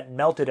sand that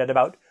melted at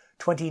about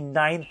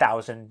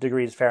 29,000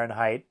 degrees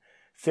Fahrenheit,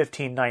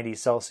 1590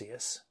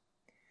 Celsius.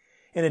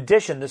 In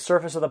addition, the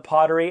surface of the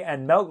pottery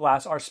and melt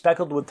glass are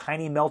speckled with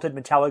tiny melted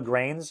metallic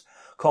grains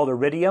called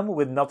iridium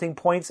with melting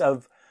points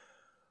of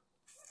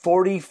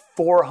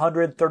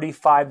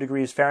 4,435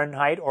 degrees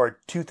Fahrenheit or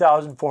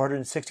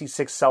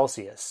 2,466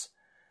 Celsius.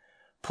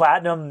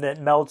 Platinum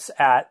that melts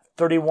at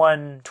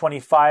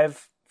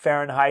 3,125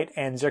 Fahrenheit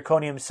and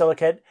zirconium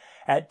silicate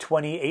at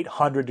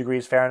 2,800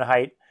 degrees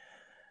Fahrenheit.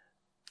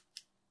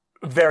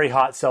 Very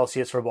hot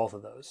Celsius for both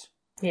of those.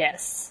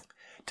 Yes.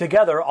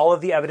 Together, all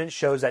of the evidence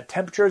shows that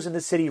temperatures in the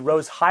city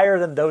rose higher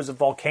than those of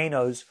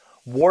volcanoes,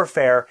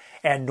 warfare,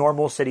 and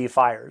normal city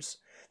fires.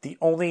 The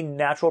only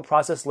natural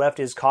process left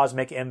is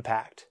cosmic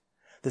impact.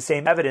 The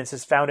same evidence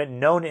is found at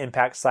known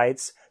impact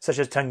sites such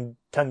as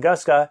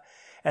Tunguska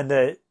and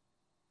the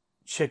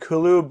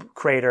Chicxulub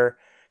crater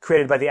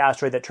created by the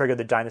asteroid that triggered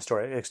the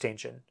dinosaur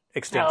extinction.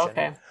 Oh,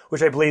 okay.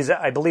 Which I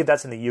believe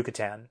that's in the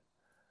Yucatan.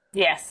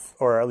 Yes.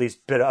 Or at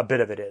least a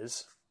bit of it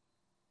is.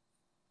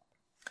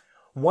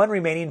 One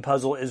remaining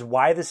puzzle is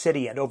why the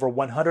city and over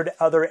 100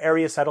 other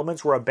area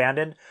settlements were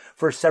abandoned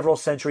for several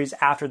centuries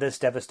after this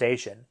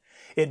devastation.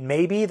 It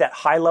may be that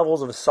high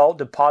levels of salt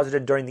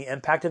deposited during the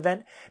impact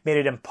event made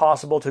it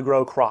impossible to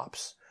grow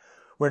crops.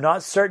 We're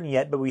not certain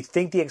yet, but we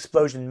think the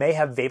explosion may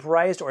have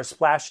vaporized or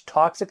splashed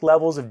toxic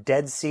levels of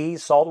Dead Sea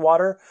salt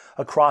water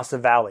across the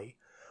valley.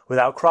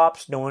 Without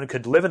crops, no one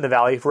could live in the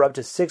valley for up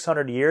to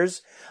 600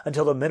 years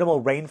until the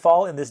minimal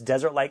rainfall in this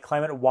desert-like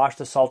climate washed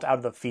the salt out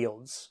of the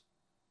fields.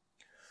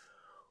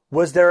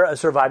 Was there a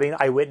surviving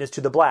eyewitness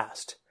to the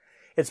blast?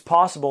 It's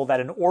possible that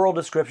an oral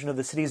description of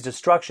the city's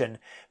destruction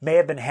may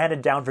have been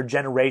handed down for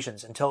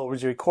generations until it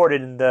was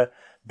recorded in the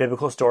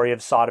biblical story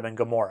of Sodom and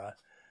Gomorrah.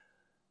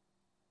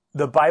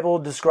 The Bible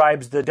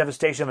describes the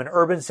devastation of an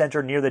urban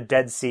center near the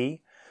Dead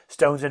Sea.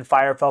 Stones and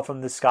fire fell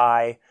from the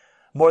sky.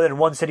 More than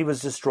one city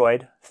was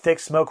destroyed. Thick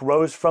smoke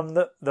rose from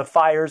the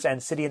fires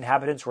and city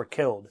inhabitants were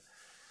killed.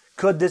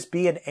 Could this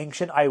be an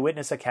ancient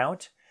eyewitness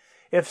account?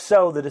 If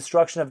so, the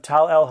destruction of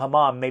Tal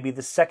el-Hammam may be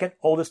the second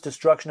oldest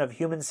destruction of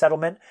human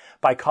settlement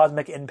by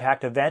cosmic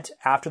impact event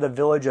after the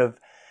village of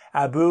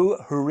Abu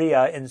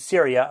Hurriya in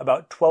Syria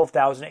about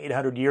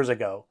 12,800 years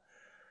ago.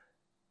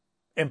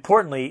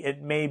 Importantly,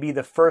 it may be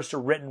the first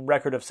written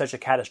record of such a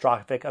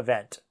catastrophic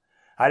event.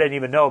 I didn't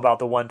even know about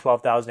the one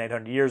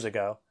 12,800 years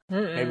ago.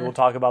 Maybe we'll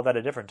talk about that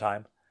a different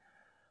time.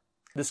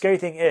 The scary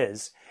thing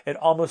is, it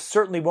almost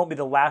certainly won't be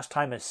the last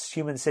time a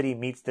human city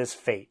meets this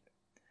fate.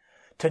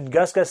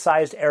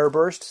 Tunguska-sized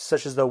airbursts,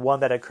 such as the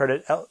one that occurred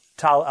at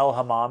Tal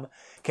el-Hammam,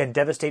 can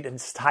devastate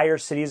entire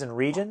cities and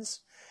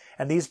regions,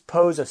 and these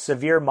pose a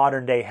severe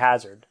modern-day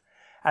hazard.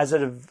 As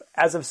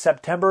of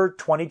September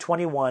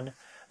 2021,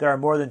 there are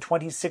more than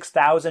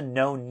 26,000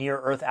 known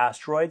near-Earth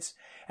asteroids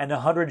and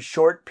 100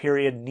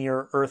 short-period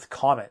near-Earth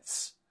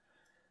comets.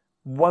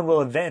 One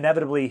will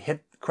inevitably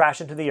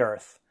crash into the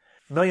Earth.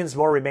 Millions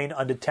more remain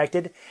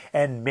undetected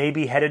and may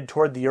be headed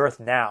toward the Earth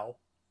now.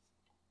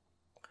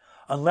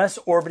 Unless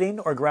orbiting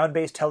or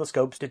ground-based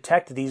telescopes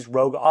detect these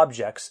rogue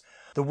objects,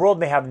 the world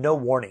may have no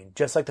warning,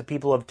 just like the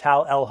people of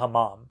Tal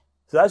el-Hammam.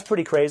 So that's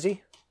pretty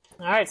crazy.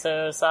 All right,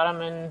 so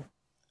Sodom and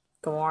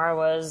Gomorrah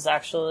was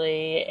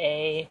actually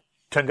a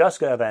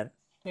Tunguska event.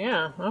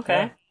 Yeah, okay.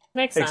 Yeah.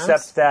 Makes sense.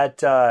 Except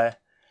that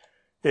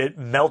it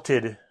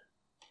melted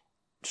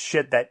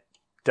shit that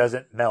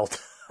doesn't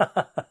melt.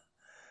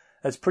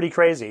 That's pretty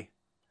crazy.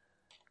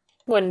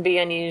 Wouldn't be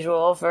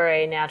unusual for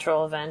a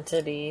natural event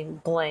to be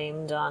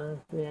blamed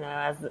on,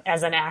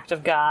 as an act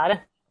of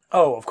God.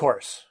 Oh, of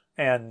course.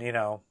 And,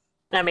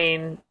 I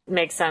mean,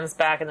 makes sense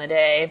back in the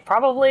day.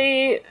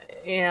 Probably,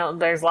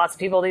 there's lots of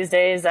people these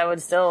days that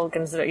would still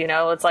consider,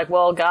 it's like,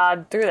 well,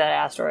 God threw that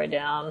asteroid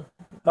down.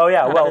 Oh,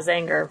 yeah, out of his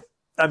anger.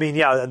 I mean,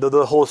 yeah,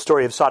 the whole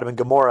story of Sodom and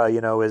Gomorrah,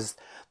 is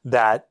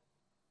that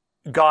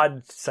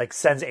God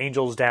sends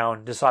angels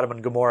down to Sodom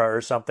and Gomorrah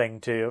or something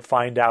to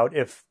find out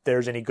if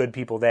there's any good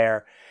people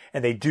there.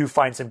 And they do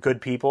find some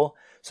good people.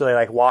 So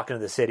they walk into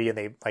the city and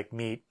they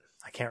meet,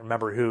 I can't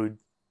remember who,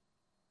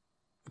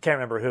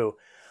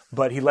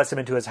 but he lets them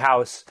into his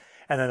house.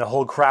 And then the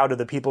whole crowd of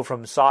the people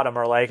from Sodom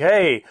are like,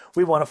 hey,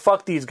 we want to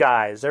fuck these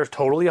guys. They're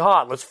totally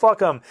hot. Let's fuck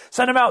them.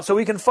 Send them out so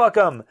we can fuck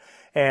them.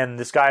 And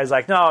this guy's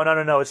like, no,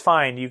 it's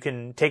fine. You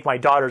can take my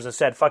daughters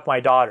instead. Fuck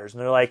my daughters.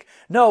 And they're like,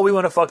 no, we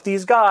want to fuck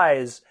these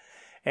guys.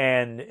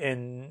 And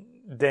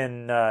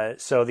then,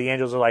 so the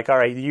angels are like, all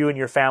right, you and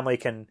your family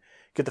can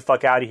get the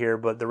fuck out of here,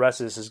 but the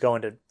rest of this is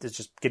going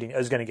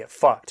to get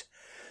fucked.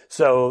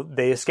 So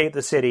they escape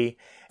the city,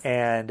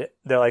 and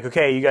they're like,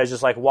 okay, you guys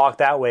just walk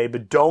that way,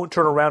 but don't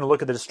turn around and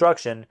look at the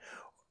destruction,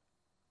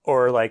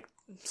 or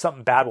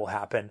something bad will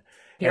happen.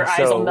 Your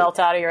eyes will melt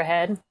out of your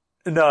head?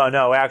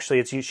 No,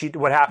 actually,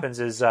 what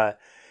happens is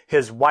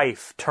his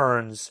wife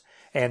turns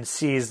and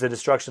sees the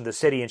destruction of the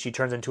city, and she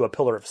turns into a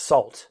pillar of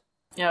salt.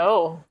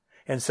 Oh.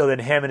 And so then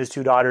him and his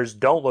two daughters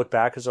don't look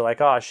back because they're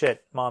like, oh,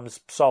 shit, mom's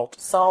salt.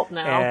 Salt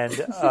now.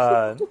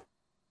 And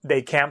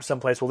they camp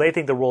someplace. Well, they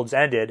think the world's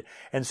ended.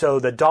 And so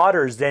the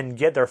daughters then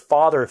get their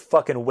father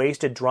fucking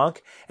wasted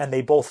drunk, and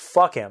they both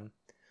fuck him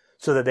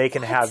so that they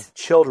can have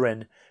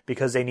children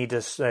because they need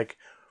to, like,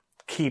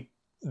 keep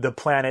the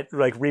planet,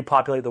 like,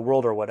 repopulate the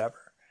world or whatever.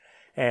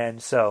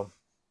 And so,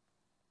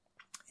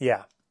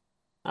 yeah.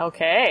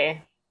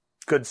 Okay.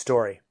 Good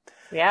story.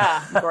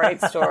 Yeah,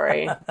 great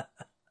story.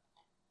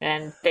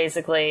 And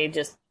basically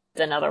just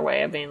another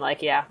way of being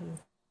like, yeah,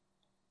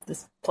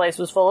 this place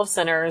was full of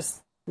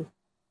sinners.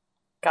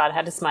 God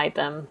had to smite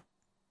them.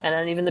 And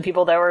then even the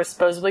people that were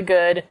supposedly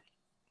good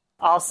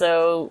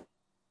also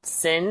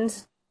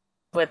sinned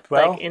with,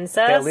 like,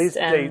 incest. At least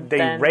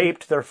they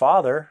raped their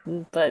father.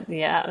 But,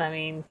 yeah, I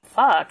mean,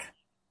 fuck.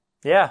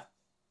 Yeah.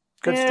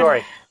 Good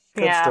story.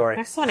 Good story.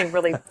 There's so many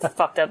really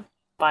fucked up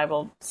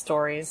Bible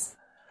stories.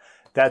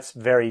 That's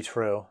very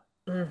true.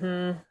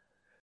 Mm-hmm.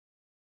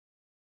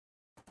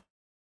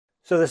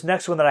 So this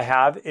next one that I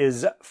have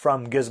is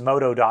from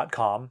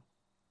Gizmodo.com.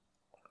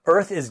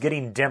 Earth is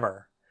getting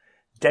dimmer.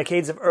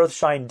 Decades of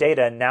Earthshine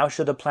data now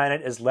show the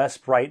planet is less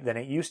bright than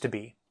it used to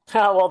be.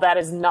 Oh, well, that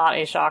is not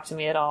a shock to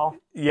me at all.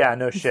 Yeah,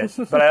 no shit.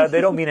 But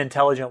they don't mean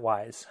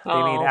intelligent-wise.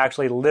 They mean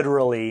actually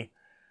literally...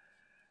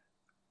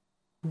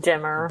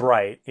 dimmer.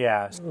 Bright,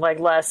 yeah. Like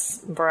less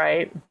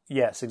bright.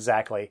 Yes,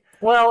 exactly.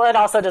 Well, it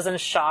also doesn't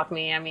shock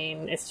me. I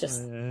mean, it's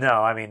just...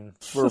 No, I mean,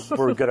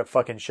 we're good at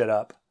fucking shit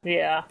up.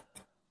 Yeah.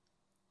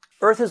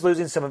 Earth is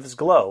losing some of its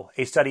glow.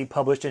 A study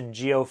published in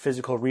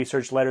Geophysical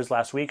Research Letters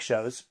last week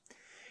shows.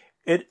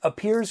 It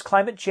appears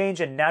climate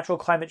change and natural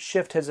climate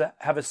shift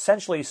have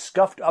essentially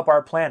scuffed up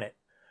our planet.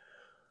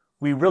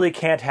 We really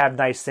can't have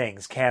nice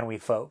things, can we,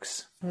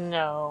 folks?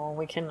 No,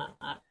 we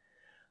cannot.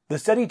 The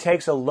study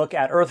takes a look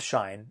at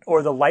Earthshine,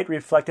 or the light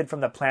reflected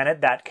from the planet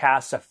that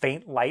casts a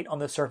faint light on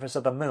the surface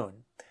of the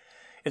moon.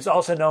 It's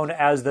also known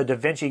as the Da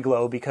Vinci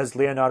glow because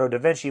Leonardo da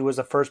Vinci was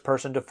the first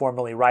person to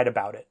formally write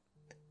about it.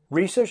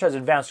 Research has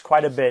advanced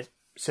quite a bit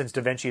since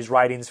Da Vinci's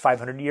writings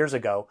 500 years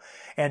ago,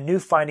 and new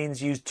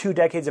findings use 2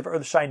 decades of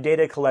Earthshine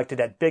data collected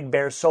at Big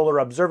Bear Solar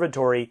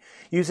Observatory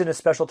using a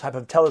special type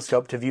of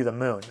telescope to view the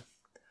moon.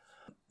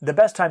 The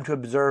best time to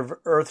observe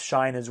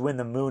Earthshine is when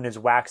the moon is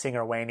waxing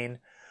or waning.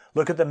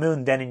 Look at the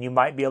moon then and you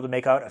might be able to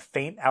make out a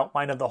faint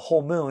outline of the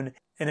whole moon,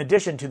 in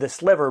addition to the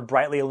sliver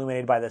brightly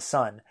illuminated by the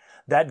sun.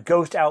 That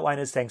ghost outline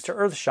is thanks to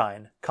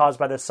Earthshine, caused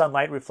by the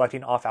sunlight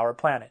reflecting off our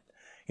planet.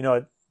 You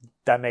know,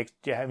 that makes,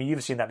 I mean,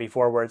 you've seen that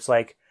before where it's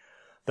like,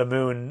 the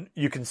moon,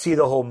 you can see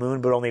the whole moon,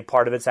 but only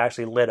part of it's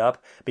actually lit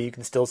up, but you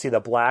can still see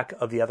the black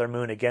of the other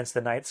moon against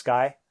the night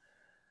sky.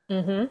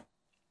 Mm-hmm.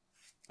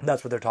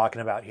 That's what they're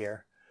talking about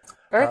here.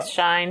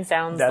 Earthshine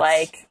sounds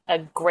like a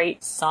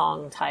great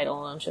song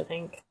title, don't you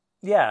think?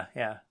 Yeah,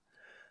 yeah.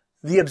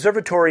 The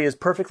observatory is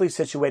perfectly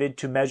situated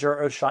to measure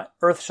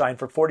Earthshine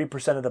for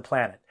 40% of the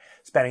planet,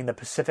 spanning the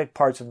Pacific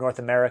parts of North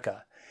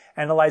America.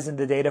 Analyzing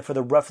the data for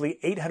the roughly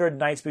 800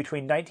 nights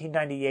between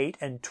 1998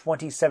 and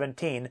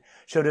 2017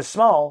 showed a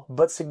small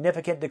but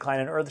significant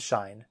decline in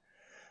Earthshine.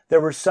 There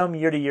were some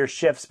year-to-year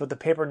shifts, but the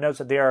paper notes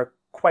that they are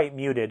quite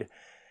muted,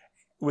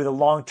 with a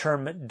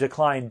long-term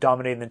decline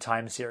dominating the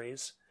time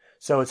series.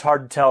 So it's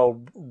hard to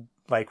tell,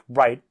 like,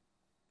 right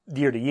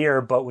year to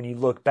year, but when you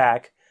look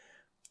back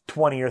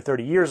 20 or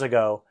 30 years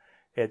ago,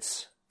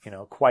 it's, you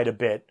know, quite a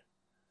bit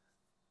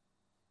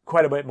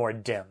more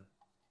dim.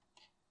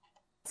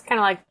 It's kind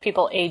of like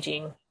people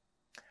aging.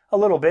 A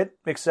little bit,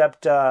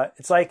 except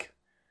it's like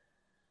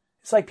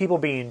people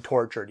being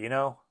tortured, you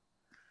know?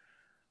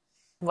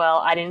 Well,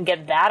 I didn't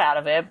get that out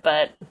of it,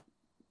 but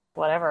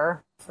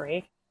whatever,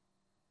 freak.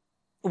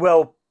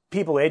 Well,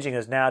 people aging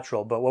is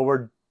natural, but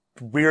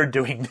we're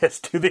doing this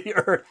to the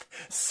earth.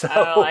 So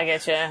I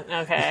get you.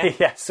 Okay.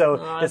 Yeah,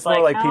 so it's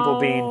more like people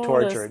being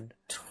tortured.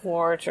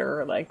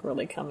 Torture, like,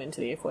 really come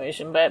into the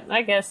equation, but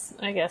I guess,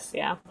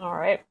 yeah. All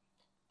right.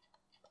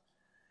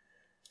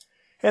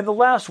 And the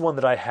last one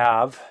that I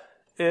have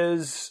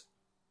is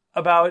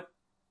about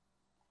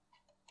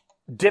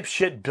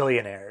dipshit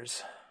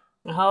billionaires.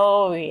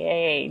 Oh,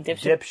 yay.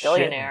 Dipshit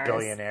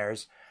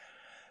billionaires.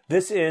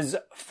 This is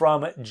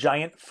from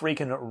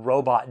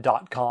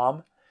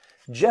GiantFreakinRobot.com.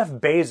 Jeff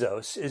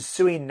Bezos is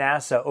suing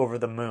NASA over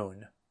the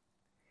moon.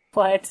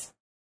 What?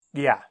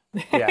 Yeah.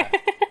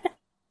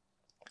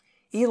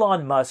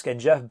 Elon Musk and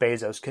Jeff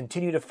Bezos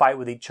continue to fight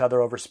with each other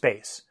over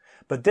space,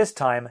 but this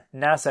time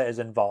NASA is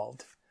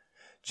involved.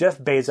 Jeff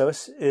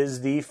Bezos is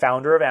the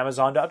founder of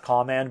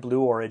Amazon.com and Blue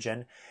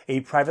Origin,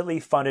 a privately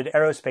funded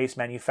aerospace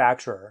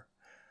manufacturer.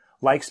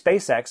 Like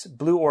SpaceX,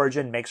 Blue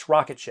Origin makes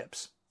rocket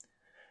ships.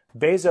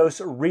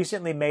 Bezos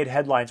recently made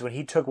headlines when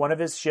he took one of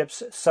his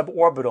ships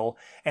suborbital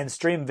and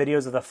streamed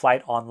videos of the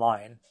flight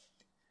online.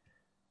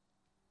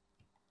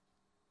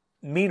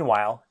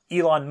 Meanwhile,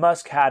 Elon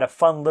Musk had a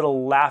fun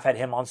little laugh at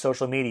him on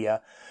social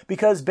media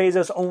because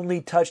Bezos only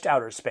touched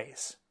outer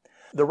space.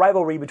 The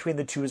rivalry between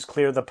the two is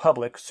clear to the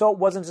public, so it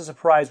wasn't a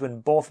surprise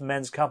when both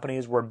men's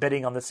companies were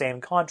bidding on the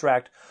same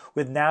contract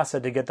with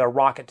NASA to get their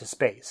rocket to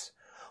space.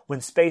 When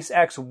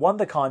SpaceX won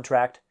the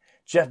contract,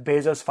 Jeff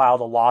Bezos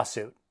filed a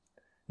lawsuit.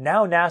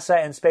 Now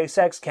NASA and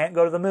SpaceX can't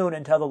go to the moon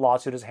until the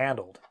lawsuit is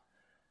handled.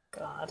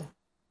 God.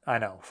 I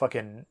know,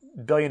 fucking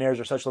billionaires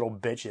are such little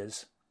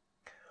bitches.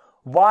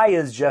 Why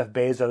is Jeff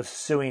Bezos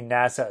suing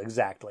NASA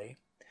exactly?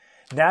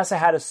 NASA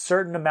had a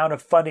certain amount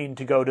of funding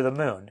to go to the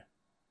moon.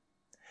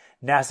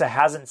 NASA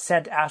hasn't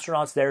sent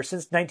astronauts there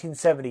since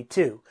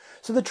 1972,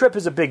 so the trip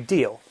is a big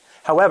deal.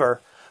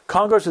 However,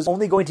 Congress is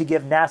only going to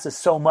give NASA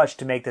so much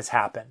to make this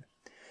happen.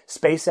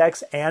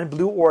 SpaceX and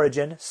Blue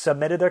Origin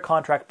submitted their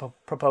contract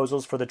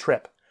proposals for the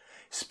trip.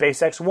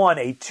 SpaceX won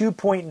a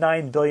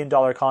 $2.9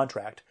 billion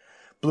contract.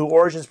 Blue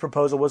Origin's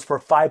proposal was for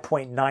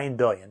 $5.9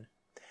 billion.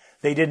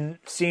 They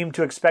didn't seem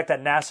to expect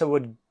that NASA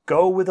would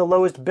go with the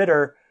lowest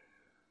bidder,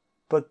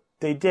 but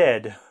they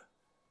did.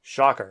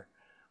 Shocker.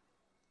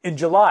 In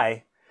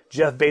July,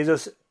 Jeff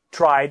Bezos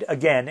tried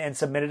again and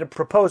submitted a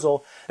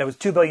proposal that was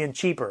 $2 billion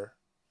cheaper,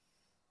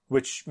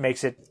 which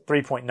makes it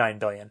 $3.9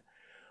 billion.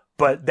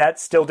 But that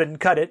still didn't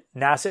cut it.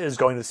 NASA is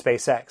going with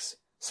SpaceX.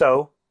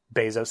 So,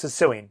 Bezos is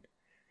suing.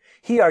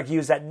 He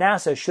argues that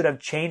NASA should have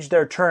changed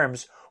their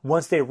terms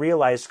once they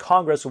realized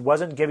Congress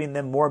wasn't giving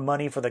them more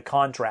money for the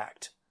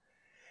contract.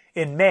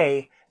 In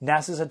May,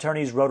 NASA's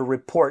attorneys wrote a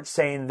report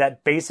saying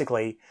that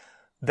basically,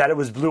 that it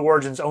was Blue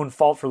Origin's own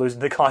fault for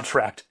losing the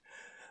contract.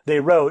 They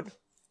wrote,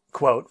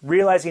 quote,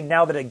 realizing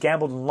now that it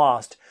gambled and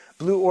lost,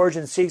 Blue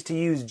Origin seeks to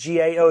use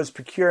GAO's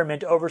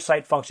procurement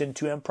oversight function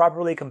to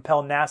improperly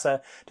compel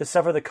NASA to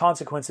suffer the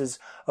consequences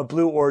of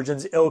Blue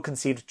Origin's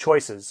ill-conceived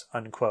choices,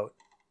 unquote.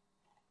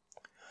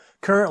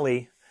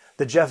 Currently,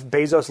 the Jeff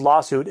Bezos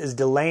lawsuit is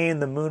delaying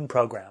the moon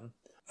program.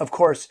 Of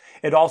course,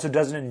 it also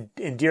doesn't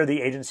endear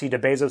the agency to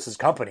Bezos'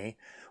 company,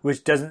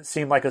 which doesn't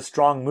seem like a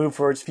strong move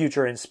for its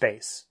future in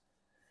space.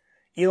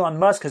 Elon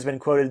Musk has been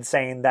quoted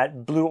saying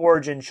that Blue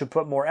Origin should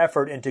put more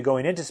effort into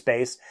going into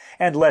space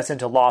and less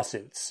into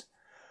lawsuits.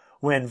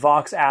 When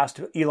Vox asked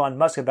Elon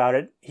Musk about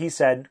it, he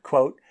said,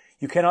 quote,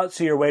 "You cannot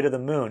see your way to the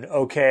moon,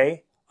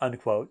 okay?"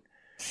 Unquote.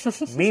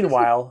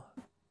 Meanwhile,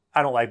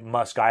 I don't like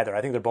Musk either.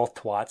 I think they're both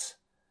twats.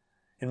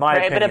 In my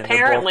opinion, but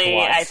apparently,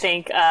 they're both twats. I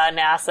think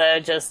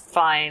NASA just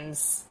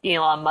finds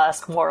Elon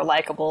Musk more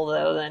likable,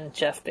 though, than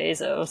Jeff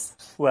Bezos.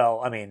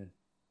 Well, I mean,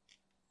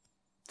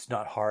 it's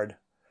not hard.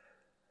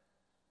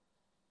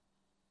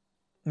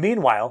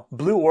 Meanwhile,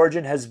 Blue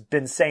Origin has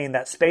been saying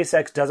that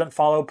SpaceX doesn't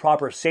follow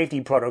proper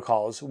safety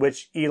protocols,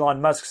 which Elon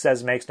Musk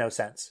says makes no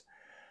sense.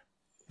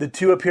 The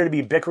two appear to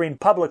be bickering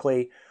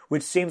publicly,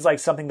 which seems like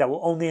something that will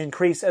only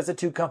increase as the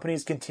two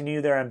companies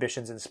continue their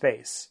ambitions in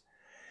space.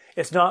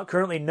 It's not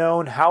currently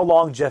known how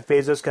long Jeff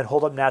Bezos can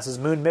hold up NASA's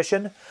moon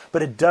mission,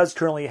 but it does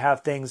currently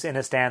have things in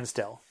a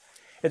standstill.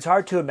 It's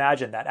hard to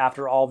imagine that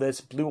after all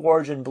this, Blue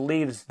Origin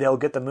believes they'll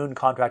get the moon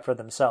contract for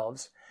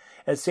themselves.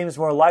 It seems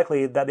more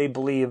likely that they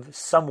believe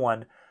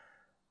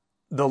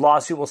the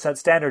lawsuit will set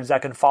standards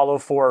that can follow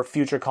for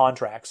future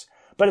contracts,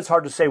 but it's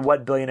hard to say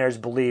what billionaires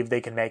believe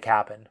they can make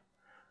happen.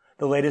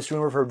 The latest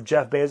rumor for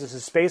Jeff Bezos'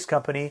 space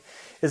company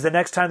is the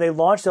next time they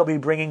launch, they'll be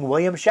bringing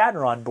William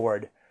Shatner on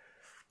board.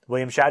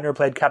 William Shatner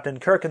played Captain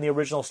Kirk in the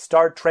original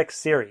Star Trek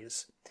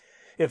series.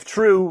 If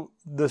true,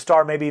 the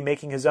star may be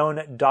making his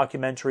own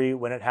documentary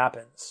when it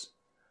happens.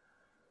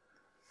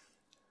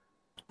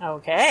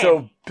 Okay.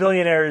 So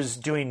billionaires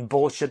doing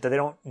bullshit that they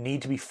don't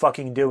need to be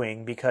fucking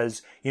doing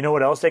because you know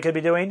what else they could be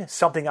doing?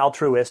 Something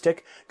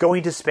altruistic.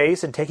 Going to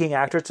space and taking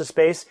actors to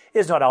space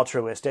is not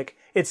altruistic.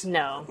 It's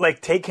like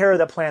take care of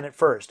the planet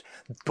first.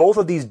 Both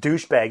of these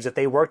douchebags, if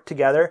they worked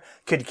together,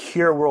 could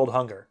cure world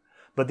hunger.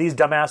 But these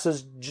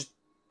dumbasses just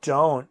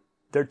don't.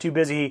 They're too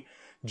busy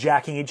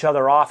jacking each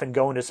other off and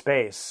going to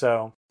space.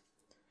 So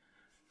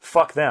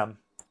fuck them.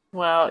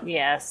 Well,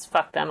 yes,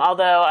 fuck them.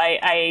 Although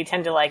I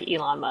tend to like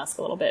Elon Musk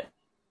a little bit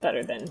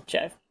better than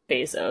Jeff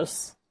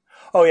Bezos.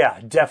 Oh yeah,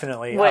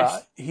 definitely. Which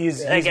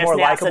he's guess more NASA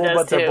likable, does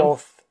but they're too.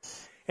 both,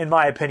 in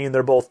my opinion,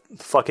 they're both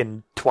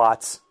fucking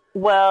twats.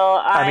 Well,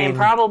 I I'm mean-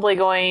 probably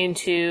going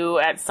to,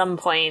 at some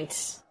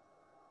point,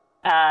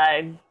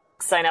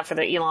 sign up for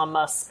the Elon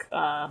Musk,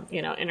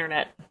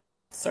 internet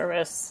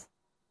service.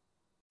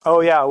 Oh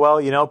yeah,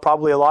 well,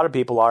 probably a lot of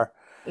people are.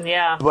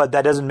 Yeah. But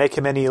that doesn't make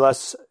him any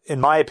less, in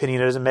my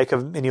opinion, it doesn't make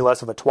him any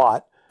less of a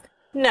twat.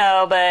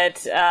 No,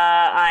 but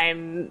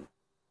I'm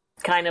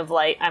kind of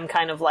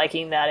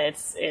liking that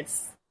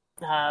it's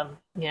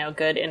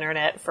good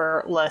internet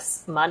for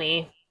less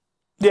money.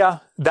 Yeah,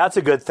 that's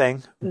a good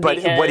thing. But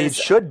what it Because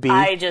should be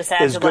I just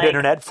had is to, good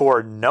internet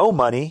for no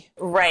money.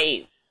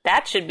 Right.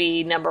 That should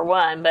be number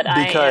one, but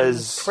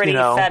Because, I am pretty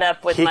fed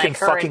up with he my can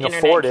current fucking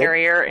internet afford it.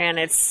 carrier and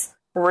its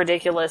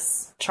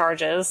ridiculous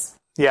charges.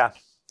 Yeah.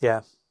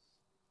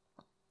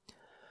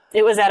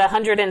 It was at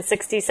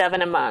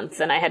 $167 a month,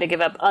 and I had to give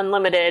up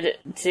unlimited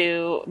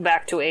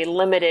back to a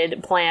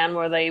limited plan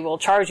where they will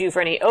charge you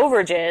for any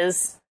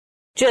overages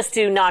just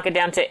to knock it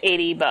down to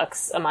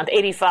 $80 a month,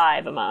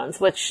 $85 a month,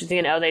 which,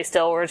 they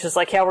still were just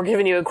like, yeah, we're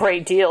giving you a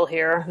great deal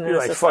here. And You're it's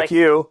like, just fuck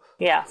you.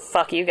 Yeah,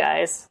 fuck you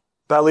guys.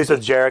 But at least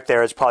with Jarek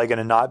there, it's probably going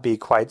to not be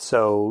quite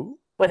so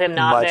With him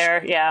not much.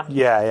 there, yeah.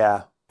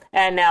 Yeah.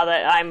 And now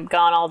that I'm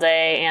gone all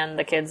day and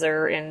the kids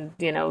are in,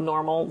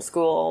 normal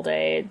school all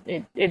day,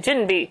 it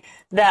shouldn't be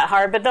that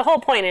hard. But the whole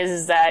point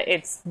is that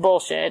it's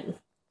bullshit.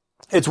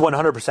 It's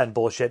 100%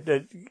 bullshit.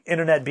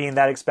 Internet being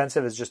that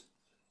expensive is just,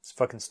 it's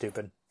fucking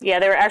stupid. Yeah,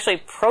 they were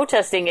actually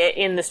protesting it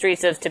in the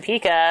streets of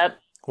Topeka.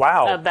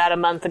 Wow. About a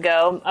month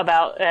ago,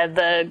 about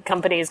the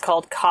company is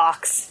called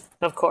Cox,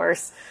 of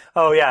course.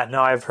 Oh yeah,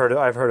 no, I've heard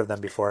of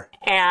them before.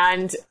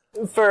 And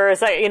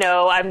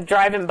I'm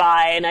driving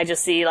by and I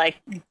just see like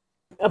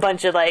a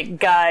bunch of like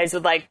guys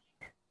with like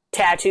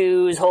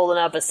tattoos holding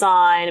up a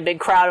sign, a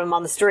big crowd of them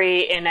on the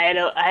street, and I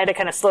had to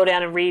kind of slow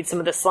down and read some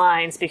of the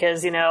signs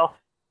because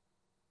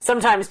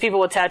sometimes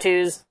people with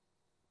tattoos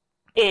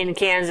in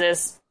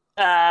Kansas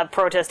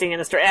protesting in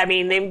the street. I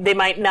mean, they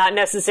might not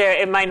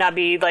necessarily. It might not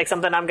be like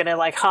something I'm gonna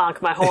like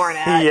honk my horn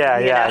at.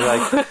 Yeah.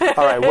 Like,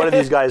 all right, what are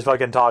these guys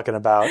fucking talking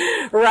about?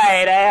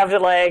 Right. I have to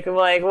like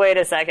wait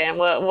a second.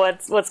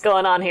 What's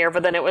going on here?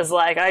 But then it was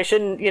like I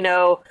shouldn't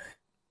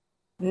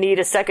need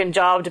a second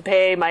job to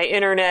pay my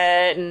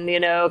internet, and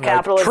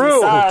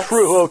capitalism sucks.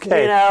 True.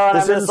 Okay. And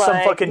this I'm isn't just some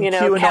like, fucking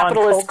QAnon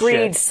capitalist cult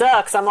greed shit.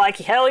 sucks. I'm like,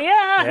 hell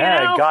yeah.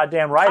 Yeah,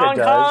 goddamn right honk,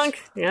 it does.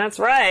 Honk. Yeah, that's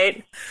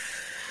right.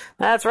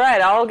 That's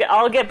right.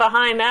 I'll get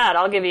behind that.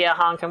 I'll give you a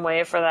honk and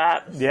wave for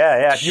that.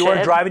 Yeah. If you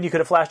weren't driving, you could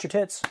have flashed your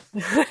tits.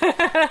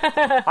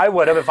 I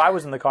would have if I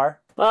was in the car.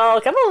 Well,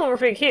 a couple of them were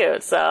pretty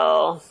cute,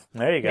 so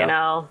there you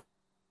go.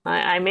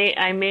 I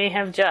may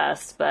have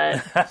just,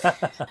 but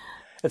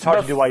it's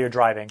hard to do while you're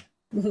driving.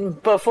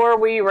 Before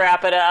we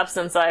wrap it up,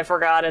 since I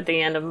forgot at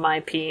the end of my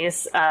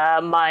piece,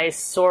 my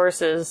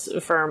sources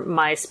for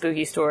my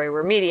spooky story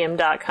were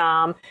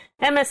Medium.com,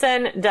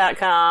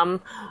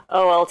 MSN.com,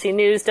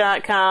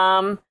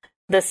 OLTnews.com,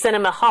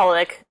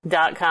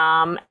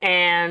 TheCinemaholic.com,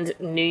 and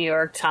New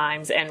York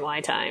Times,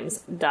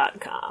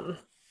 NYTimes.com.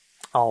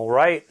 All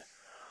right.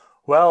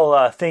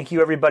 Well, thank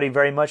you everybody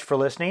very much for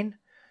listening.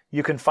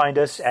 You can find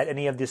us at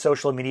any of the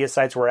social media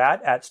sites we're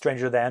at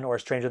Stranger Than or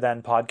Stranger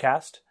Than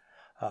Podcast.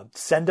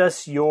 Send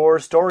us your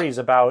stories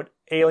about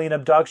alien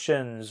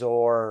abductions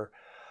or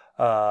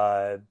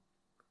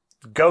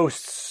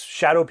ghosts,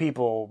 shadow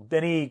people,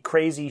 any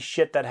crazy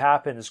shit that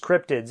happens,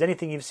 cryptids,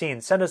 anything you've seen.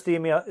 Send us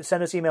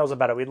emails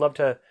about it. We'd love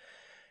to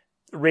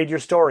read your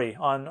story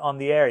on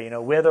the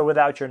air, with or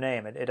without your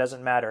name. It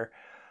doesn't matter.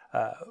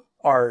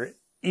 Our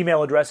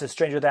email address is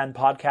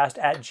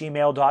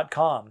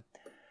strangerthanpodcast@gmail.com.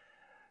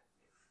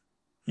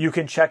 You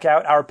can check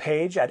out our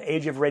page at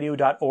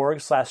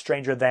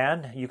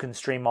ageofradio.org/strangerthan. You can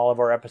stream all of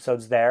our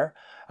episodes there.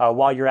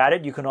 While you're at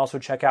it, you can also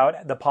check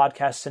out the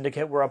podcast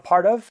syndicate we're a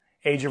part of,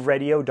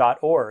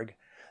 ageofradio.org.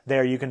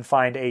 There you can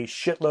find a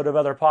shitload of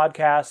other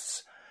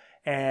podcasts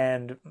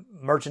and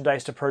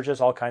merchandise to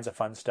purchase, all kinds of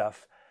fun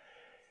stuff.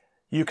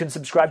 You can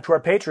subscribe to our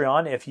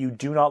Patreon if you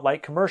do not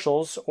like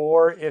commercials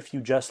or if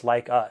you just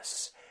like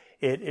us.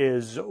 It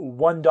is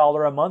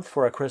 $1 a month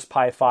for a crisp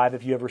high five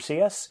if you ever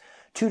see us.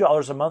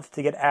 $2 a month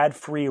to get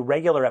ad-free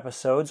regular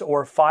episodes,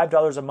 or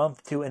 $5 a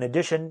month to, in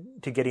addition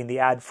to getting the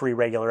ad-free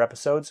regular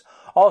episodes,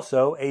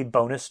 also a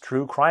bonus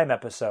true crime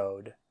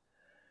episode.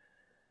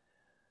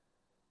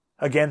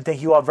 Again,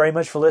 thank you all very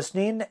much for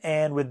listening,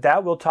 and with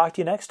that, we'll talk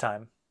to you next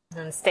time.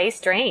 And stay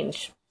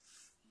strange.